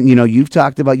 and, you've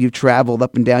talked about you've traveled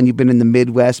up and down. You've been in the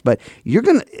Midwest, but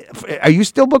are you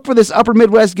still booked for this Upper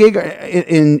Midwest gig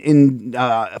in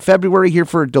February here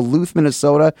for Duluth,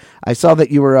 Minnesota? I saw that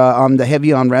you were on the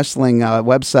Heavy on Wrestling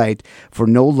website for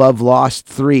No Love Lost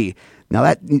 3. Now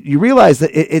that you realize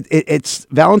that it's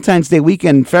Valentine's Day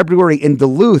weekend in February in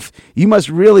Duluth, you must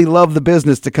really love the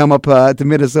business to come up to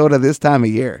Minnesota this time of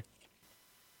year.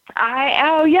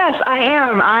 Yes, I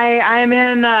am.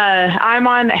 I'm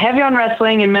on Heavy on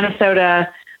Wrestling in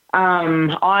Minnesota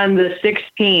on the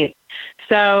 16th.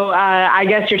 So I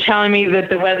guess you're telling me that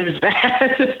the weather's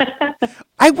bad.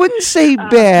 I wouldn't say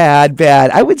bad.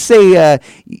 I would say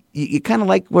you kind of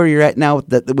like where you're at now with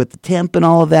the temp and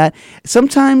all of that.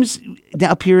 Sometimes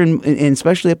up here, and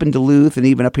especially up in Duluth and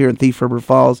even up here in Thief River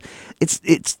Falls,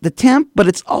 it's the temp, but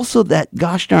it's also that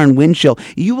gosh darn wind chill.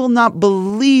 You will not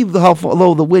believe how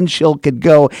low the wind chill could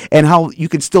go and how you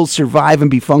could still survive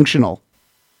and be functional.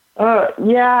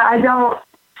 Yeah, I don't.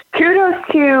 Kudos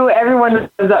to everyone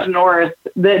that lives up north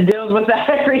that deals with that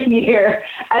every year.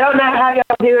 I don't know how y'all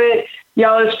do it.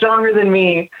 Y'all are stronger than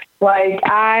me. Like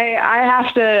I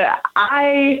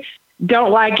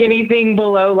don't like anything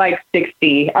below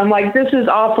 60. I'm like, this is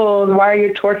awful. Why are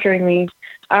you torturing me?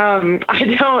 I'm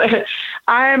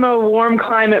a warm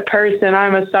climate person.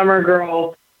 I'm a summer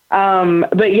girl.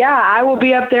 But yeah, I will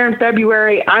be up there in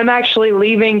February. I'm actually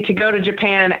leaving to go to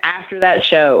Japan after that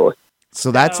show. So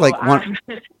that's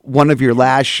one of your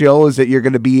last shows that you're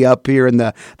going to be up here in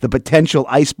the potential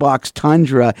icebox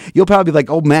tundra. You'll probably be like,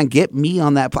 oh man, get me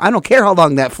on that. I don't care how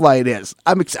long that flight is.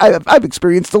 I've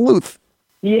experienced Duluth.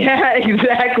 Yeah,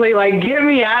 exactly. Like, get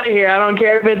me out of here. I don't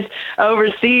care if it's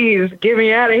overseas. Get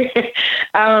me out of here.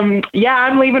 Yeah,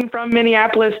 I'm leaving from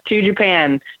Minneapolis to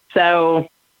Japan. So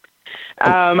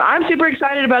I'm super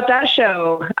excited about that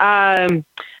show. I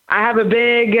have a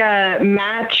big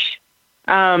match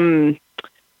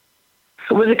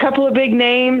with a couple of big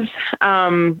names.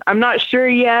 I'm not sure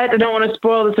yet. I don't want to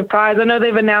spoil the surprise. I know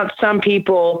they've announced some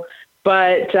people,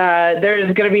 but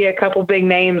there's going to be a couple big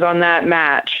names on that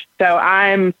match. So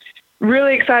I'm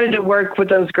really excited to work with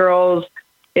those girls.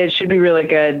 It should be really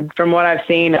good from what I've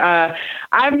seen.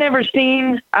 I've never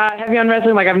seen Heavy on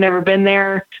Wrestling. Like, I've never been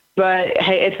there, but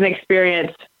hey, it's an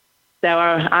experience. So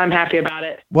I'm happy about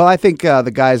it. Well, I think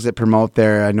the guys that promote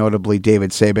there, notably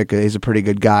David Sabick, is a pretty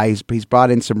good guy. He's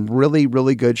brought in some really,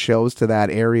 really good shows to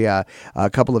that area a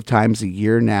couple of times a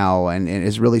year now, and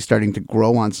is really starting to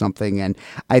grow on something. And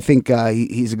I think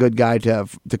he's a good guy to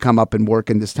come up and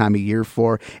work in this time of year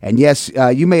for. And yes,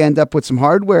 you may end up with some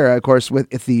hardware, of course,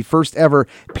 with the first ever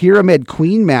Pyramid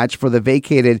Queen match for the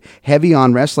vacated Heavy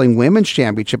on Wrestling Women's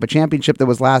Championship, a championship that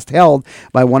was last held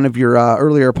by one of your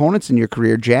earlier opponents in your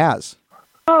career, Jazz.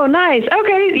 Oh, nice.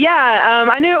 Okay, yeah.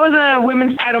 I knew it was a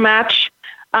women's title match.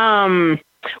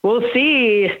 We'll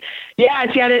see.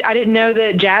 Yeah, see, I didn't know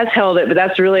that Jazz held it, but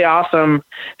that's really awesome.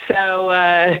 So,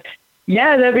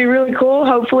 yeah, that'd be really cool.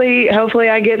 Hopefully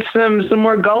I get some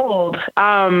more gold.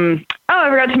 I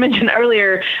forgot to mention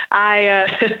earlier,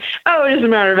 just a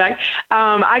matter of fact,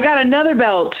 I got another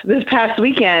belt this past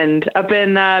weekend up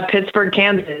in Pittsburgh,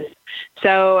 Kansas.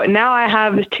 So now I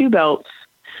have 2 belts.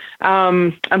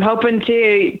 I'm hoping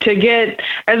to get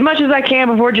as much as I can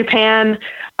before Japan,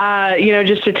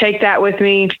 just to take that with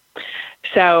me.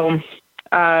 So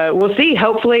we'll see.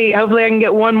 Hopefully I can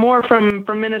get one more from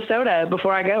Minnesota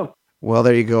before I go. Well,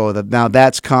 there you go. Now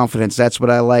that's confidence. That's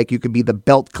what I like. You could be the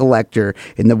belt collector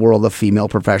in the world of female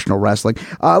professional wrestling.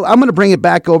 I'm going to bring it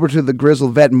back over to the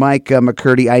grizzled vet, Mike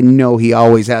McCurdy. I know he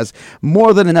always has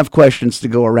more than enough questions to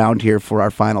go around here for our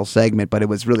final segment, but it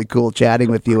was really cool chatting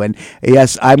with you. And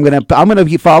yes, I'm gonna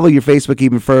follow your Facebook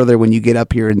even further when you get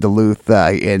up here in Duluth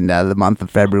in the month of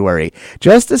February,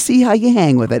 just to see how you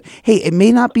hang with it. Hey, it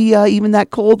may not be even that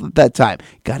cold at that time.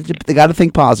 Got to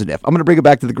think positive. I'm going to bring it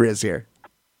back to the Grizz here.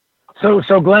 So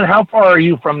Glenn, how far are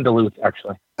you from Duluth,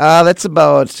 actually? That's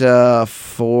about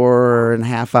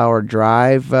 4.5 hour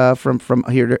drive from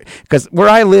here. Because where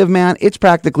I live, man, it's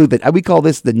practically we call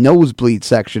this the nosebleed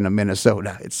section of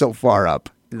Minnesota. It's so far up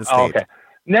in the state. Oh, okay.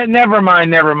 Never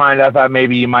mind. I thought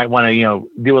maybe you might want to,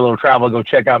 do a little travel, go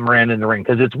check out Miranda in the ring,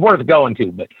 because it's worth going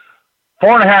to. But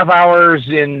 4.5 hours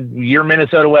in your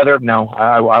Minnesota weather, no,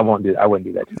 I won't do. I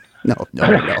wouldn't do that. No.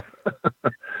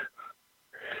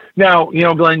 Now,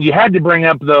 Glenn, you had to bring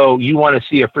up, though, you want to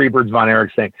see a Freebirds Von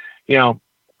Erichs thing.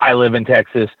 I live in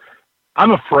Texas.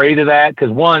 I'm afraid of that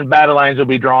because, one, battle lines will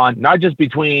be drawn, not just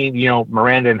between,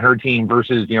 Miranda and her team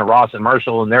versus, Ross and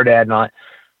Marshall and their dad and all that.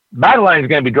 Battle line is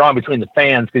going to be drawn between the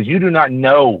fans because you do not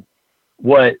know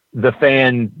what the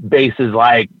fan base is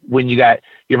like when you got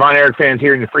your Von Erich fans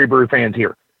here and your Freebird fans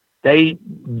here.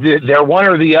 They're one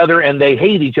or the other, and they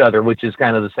hate each other, which is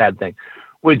kind of the sad thing.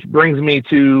 Which brings me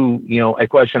to, a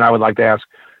question I would like to ask.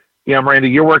 Miranda,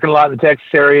 you're working a lot in the Texas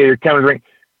area. You're coming to the ring.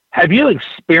 Have you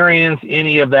experienced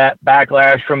any of that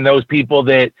backlash from those people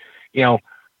that, oh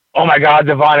my God,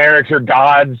 the Von Erichs are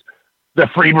gods. The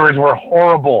Freebirds were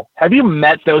horrible. Have you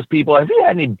met those people? Have you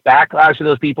had any backlash to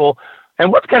those people?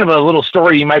 And what's kind of a little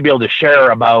story you might be able to share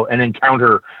about an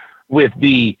encounter with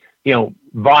the,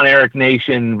 Von Erich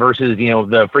Nation versus,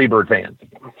 the Freebird fans?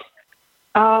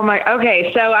 Oh my,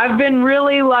 okay. So I've been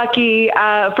really lucky.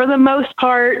 For the most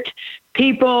part,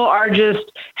 people are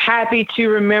just happy to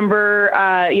remember,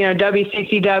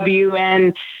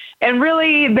 WCCW, and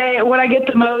really what I get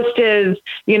the most is,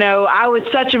 I was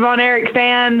such a Von Erich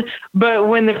fan, but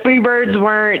when the Freebirds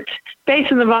weren't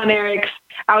facing the Von Erichs,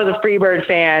 I was a Freebird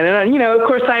fan. And, of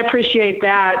course I appreciate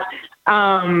that.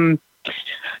 So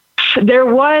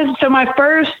the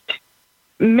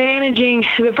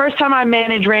first time I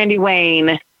managed Randy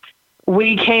Wayne,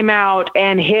 we came out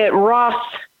and hit Ross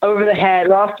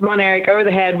Von Erich over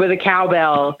the head with a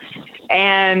cowbell,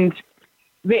 and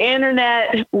the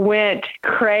internet went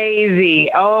crazy.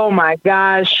 Oh my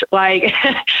gosh. Like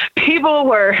people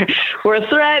were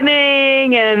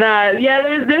threatening, and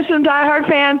there's some diehard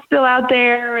fans still out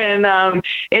there, and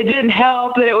it didn't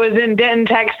help that it was in Denton,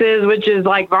 Texas, which is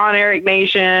like Von Erich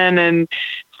Nation. And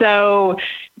so,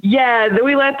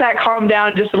 we let that calm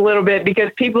down just a little bit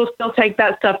because people still take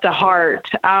that stuff to heart.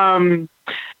 The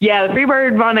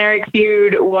Freebird Von Erich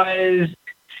feud was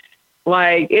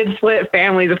like, it split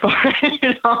families apart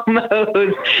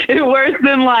almost. It's worse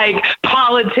than like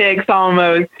politics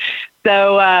almost.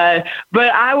 So,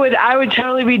 but I would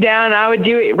totally be down. I would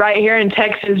do it right here in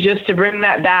Texas just to bring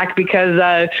that back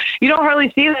because you don't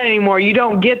hardly see that anymore. You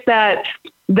don't get that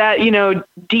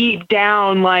deep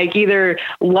down, like either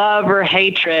love or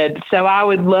hatred. So I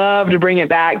would love to bring it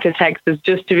back to Texas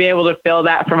just to be able to feel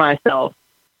that for myself.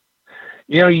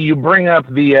 You bring up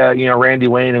the, Randy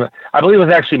Wayne. I believe it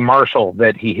was actually Marshall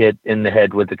that he hit in the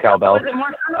head with the cowbell. Was it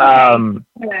Marshall?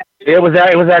 It was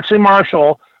actually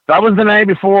Marshall. That was the night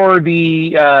before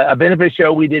a benefit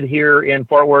show we did here in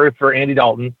Fort Worth for Andy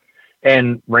Dalton,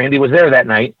 and Randy was there that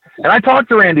night. And I talked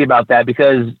to Randy about that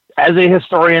because as a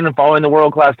historian and following the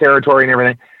world-class territory and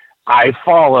everything, I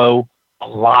follow a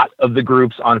lot of the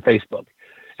groups on Facebook.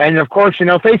 And of course,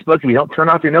 Facebook, if you don't turn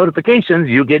off your notifications,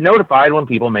 you get notified when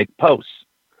people make posts.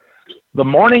 The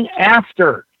morning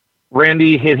after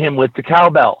Randy hit him with the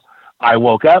cowbell, I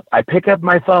woke up, I pick up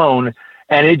my phone,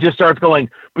 and it just starts going.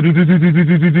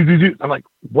 I'm like,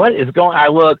 what is going on? I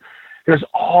look, there's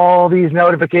all these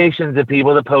notifications of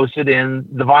people that posted in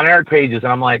the Von Erich pages.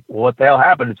 And I'm like, what the hell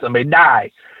happened? Did somebody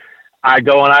die? I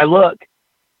go and I look.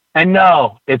 And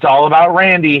no, it's all about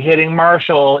Randy hitting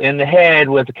Marshall in the head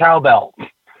with the cowbell.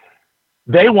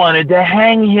 They wanted to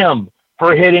hang him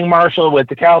for hitting Marshall with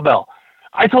the cowbell.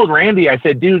 I told Randy, I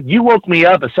said, dude, you woke me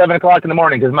up at 7 o'clock in the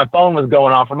morning because my phone was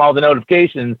going off from all the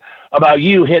notifications about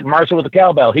you hitting Marshall with the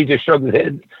cowbell. He just shrugged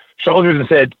his shoulders and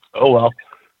said, oh, well.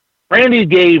 Randy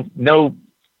gave no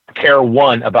care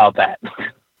one about that.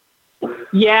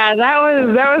 Yeah, that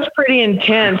was pretty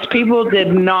intense. People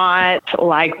did not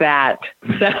like that.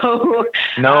 So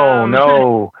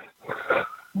no.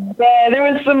 Yeah,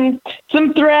 there was some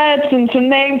threats and some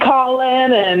name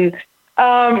calling, and it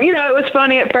was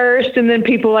funny at first, and then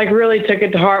people like really took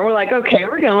it to heart. We're like, okay,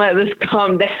 we're gonna let this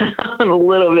calm down a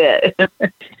little bit.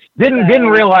 Didn't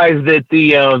realize that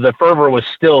the fervor was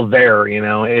still there.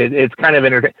 It's kind of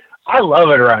entertaining. I love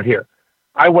it around here.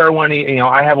 I wear one.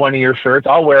 I have one of your shirts.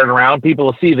 I'll wear it around. People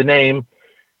will see the name.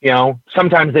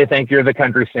 Sometimes they think you're the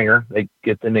country singer. They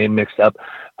get the name mixed up.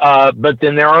 But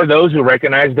then there are those who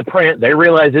recognize the print. They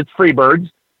realize it's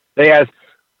Freebirds. They ask,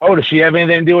 oh, does she have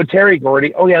anything to do with Terry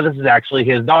Gordy? Oh, yeah, this is actually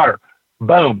his daughter.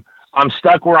 Boom. I'm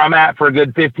stuck where I'm at for a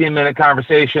good 15-minute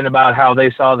conversation about how they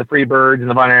saw the Freebirds and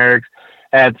the Von Erichs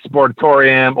at the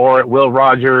Sportatorium or at Will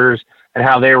Rogers and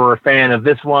how they were a fan of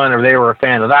this one or they were a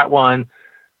fan of that one.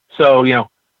 So,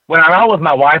 when I'm out with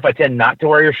my wife, I tend not to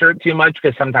wear your shirt too much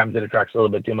because sometimes it attracts a little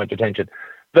bit too much attention.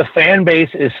 The fan base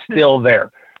is still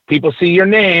there. People see your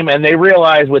name and they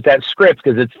realize with that script,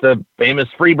 because it's the famous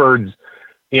Freebirds,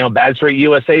 Bad Straight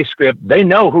USA script, they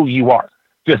know who you are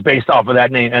just based off of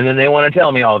that name. And then they want to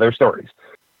tell me all their stories.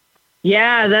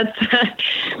 Yeah,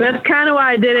 that's kind of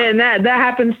why I did it. And that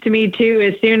happens to me too.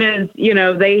 As soon as,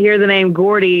 they hear the name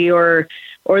Gordy or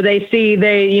they see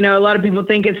a lot of people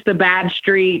think it's the Bad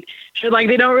Street. Like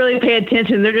they don't really pay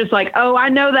attention. They're just like, oh, I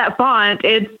know that font.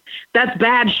 That's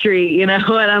Bad Street, And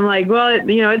I'm like, well,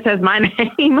 it says my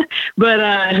name,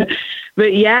 but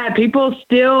yeah, people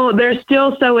they're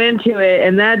still so into it.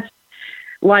 And that's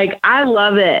like, I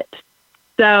love it.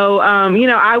 So,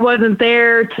 I wasn't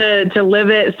there to live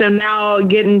it. So now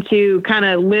getting to kind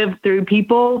of live through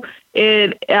people,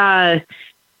 it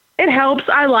helps.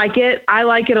 I like it. I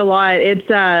like it a lot. It's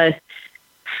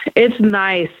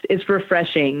nice. It's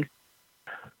refreshing.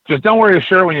 Just don't wear your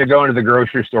shirt when you're going to the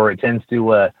grocery store. It tends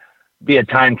to be a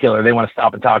time killer. They want to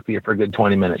stop and talk to you for a good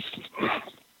 20 minutes.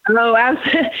 Oh,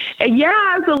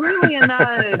 yeah, absolutely. And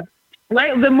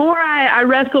Like the more I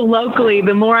wrestle locally,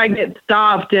 the more I get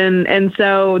stopped, and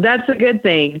so that's a good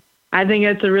thing. I think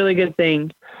it's a really good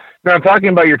thing. Now, talking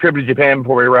about your trip to Japan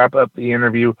before we wrap up the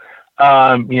interview,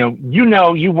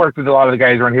 you worked with a lot of the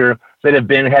guys around here that have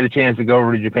had a chance to go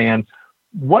over to Japan.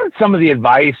 What are some of the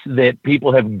advice that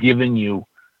people have given you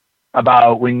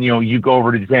about when, you go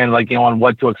over to Japan, like, on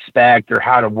what to expect or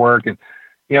how to work, and,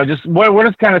 just what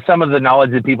is kind of some of the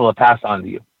knowledge that people have passed on to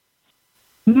you?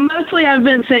 Mostly I've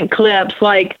been sent clips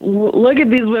like, look at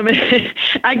these women.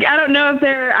 I don't know if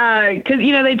they're, because,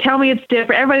 they tell me it's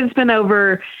different. Everybody that's been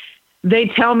over, they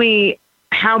tell me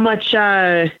how much,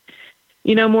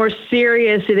 more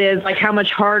serious it is, like how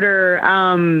much harder.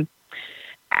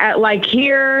 Like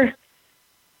here,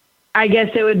 I guess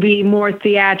it would be more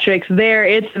theatrics. There,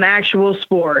 it's an actual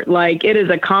sport. Like, it is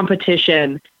a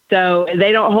competition. So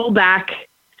they don't hold back.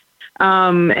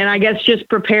 And I guess just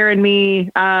preparing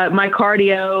me, my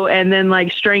cardio, and then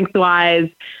like strength wise,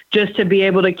 just to be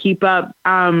able to keep up.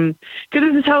 Cause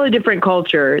it's a totally different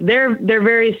culture. They're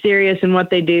very serious in what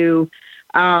they do.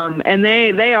 And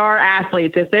they are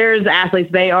athletes. If there's athletes,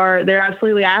 they're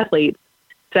absolutely athletes.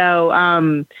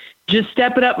 So, just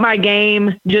stepping up my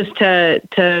game just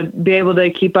to be able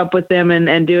to keep up with them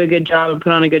and do a good job and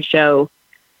put on a good show.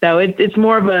 So it's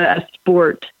more of a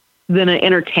sport than an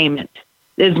entertainment.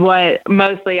 Is what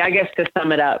mostly, I guess, to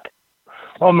sum it up.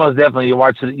 Well, most definitely. You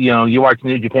watch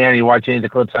New Japan, you watch any of the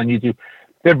clips on YouTube.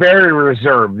 They're very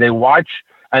reserved. They watch,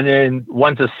 and then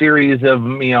once a series of,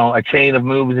 a chain of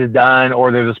moves is done,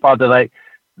 or there's a spot that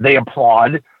they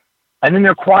applaud, and then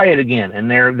they're quiet again, and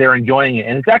they're enjoying it.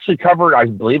 And it's actually covered, I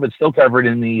believe it's still covered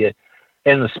in the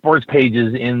sports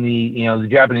pages in the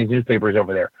Japanese newspapers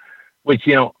over there, which,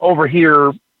 over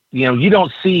here, you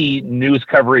don't see news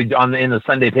coverage in the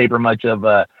Sunday paper much of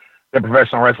the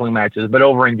professional wrestling matches, but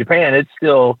over in Japan, it's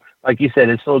still, like you said,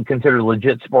 it's still considered a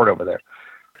legit sport over there.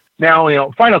 Now,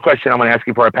 final question I'm going to ask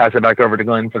you before I pass it back over to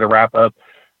Glenn for the wrap up.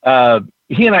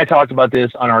 He and I talked about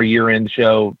this on our year-end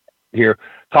show here,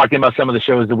 talking about some of the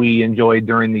shows that we enjoyed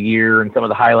during the year and some of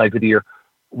the highlights of the year.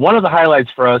 One of the highlights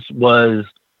for us was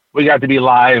we got to be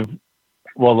live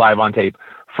on tape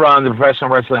from the Professional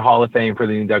Wrestling Hall of Fame for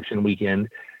the induction weekend.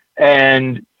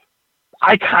 And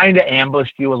I kind of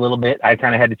ambushed you a little bit. I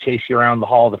kind of had to chase you around the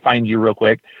hall to find you real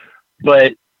quick.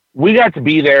 But we got to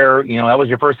be there. That was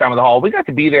your first time at the hall. We got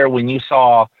to be there when you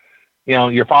saw,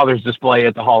 your father's display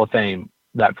at the Hall of Fame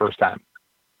that first time.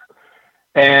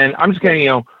 And I'm just going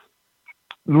to,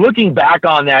 looking back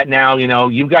on that now,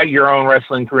 you've got your own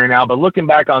wrestling career now, but looking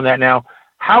back on that now,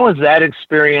 how was that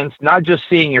experience, not just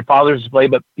seeing your father's display,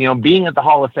 but, being at the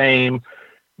Hall of Fame,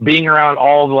 being around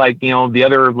all the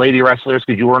other lady wrestlers,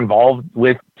 because you were involved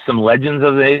with some legends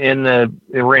in the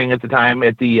ring at the time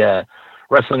at the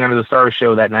Wrestling Under the Stars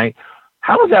show that night.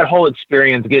 How was that whole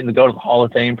experience getting to go to the Hall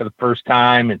of Fame for the first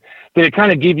time? And did it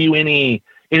kind of give you any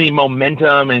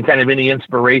momentum and kind of any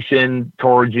inspiration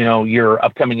towards, your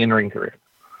upcoming in-ring career?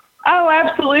 Oh,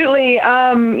 absolutely.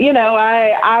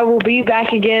 I will be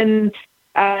back again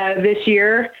this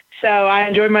year. So I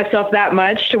enjoyed myself that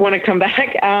much to want to come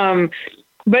back.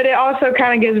 But it also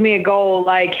kind of gives me a goal,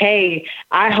 like, hey,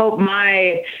 I hope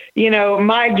my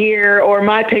gear or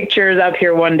my picture's up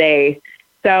here one day.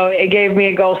 So it gave me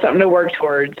a goal, something to work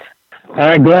towards. All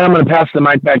right, Glenn, I'm going to pass the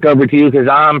mic back over to you because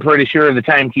I'm pretty sure the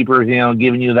timekeeper is,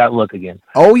 giving you that look again.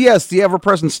 Oh, yes, the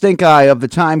ever-present stink eye of the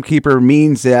timekeeper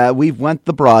means we've went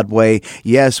the Broadway.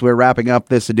 Yes, we're wrapping up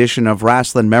this edition of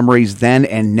Rasslin Memories Then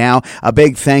and Now. A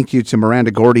big thank you to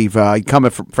Miranda Gordy for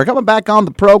coming back on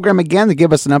the program again to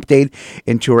give us an update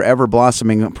into her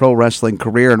ever-blossoming pro wrestling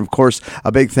career. And, of course,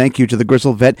 a big thank you to the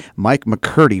grizzled vet, Mike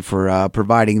McCurdy, for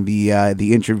providing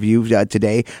the interview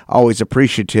today. Always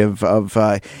appreciative of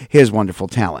his wonderful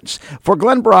talents. For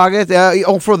Glen Braget, I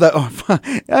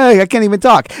can't even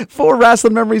talk. For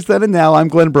Rasslin Memories Then and Now, I'm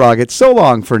Glen Braget. So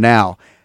long for now.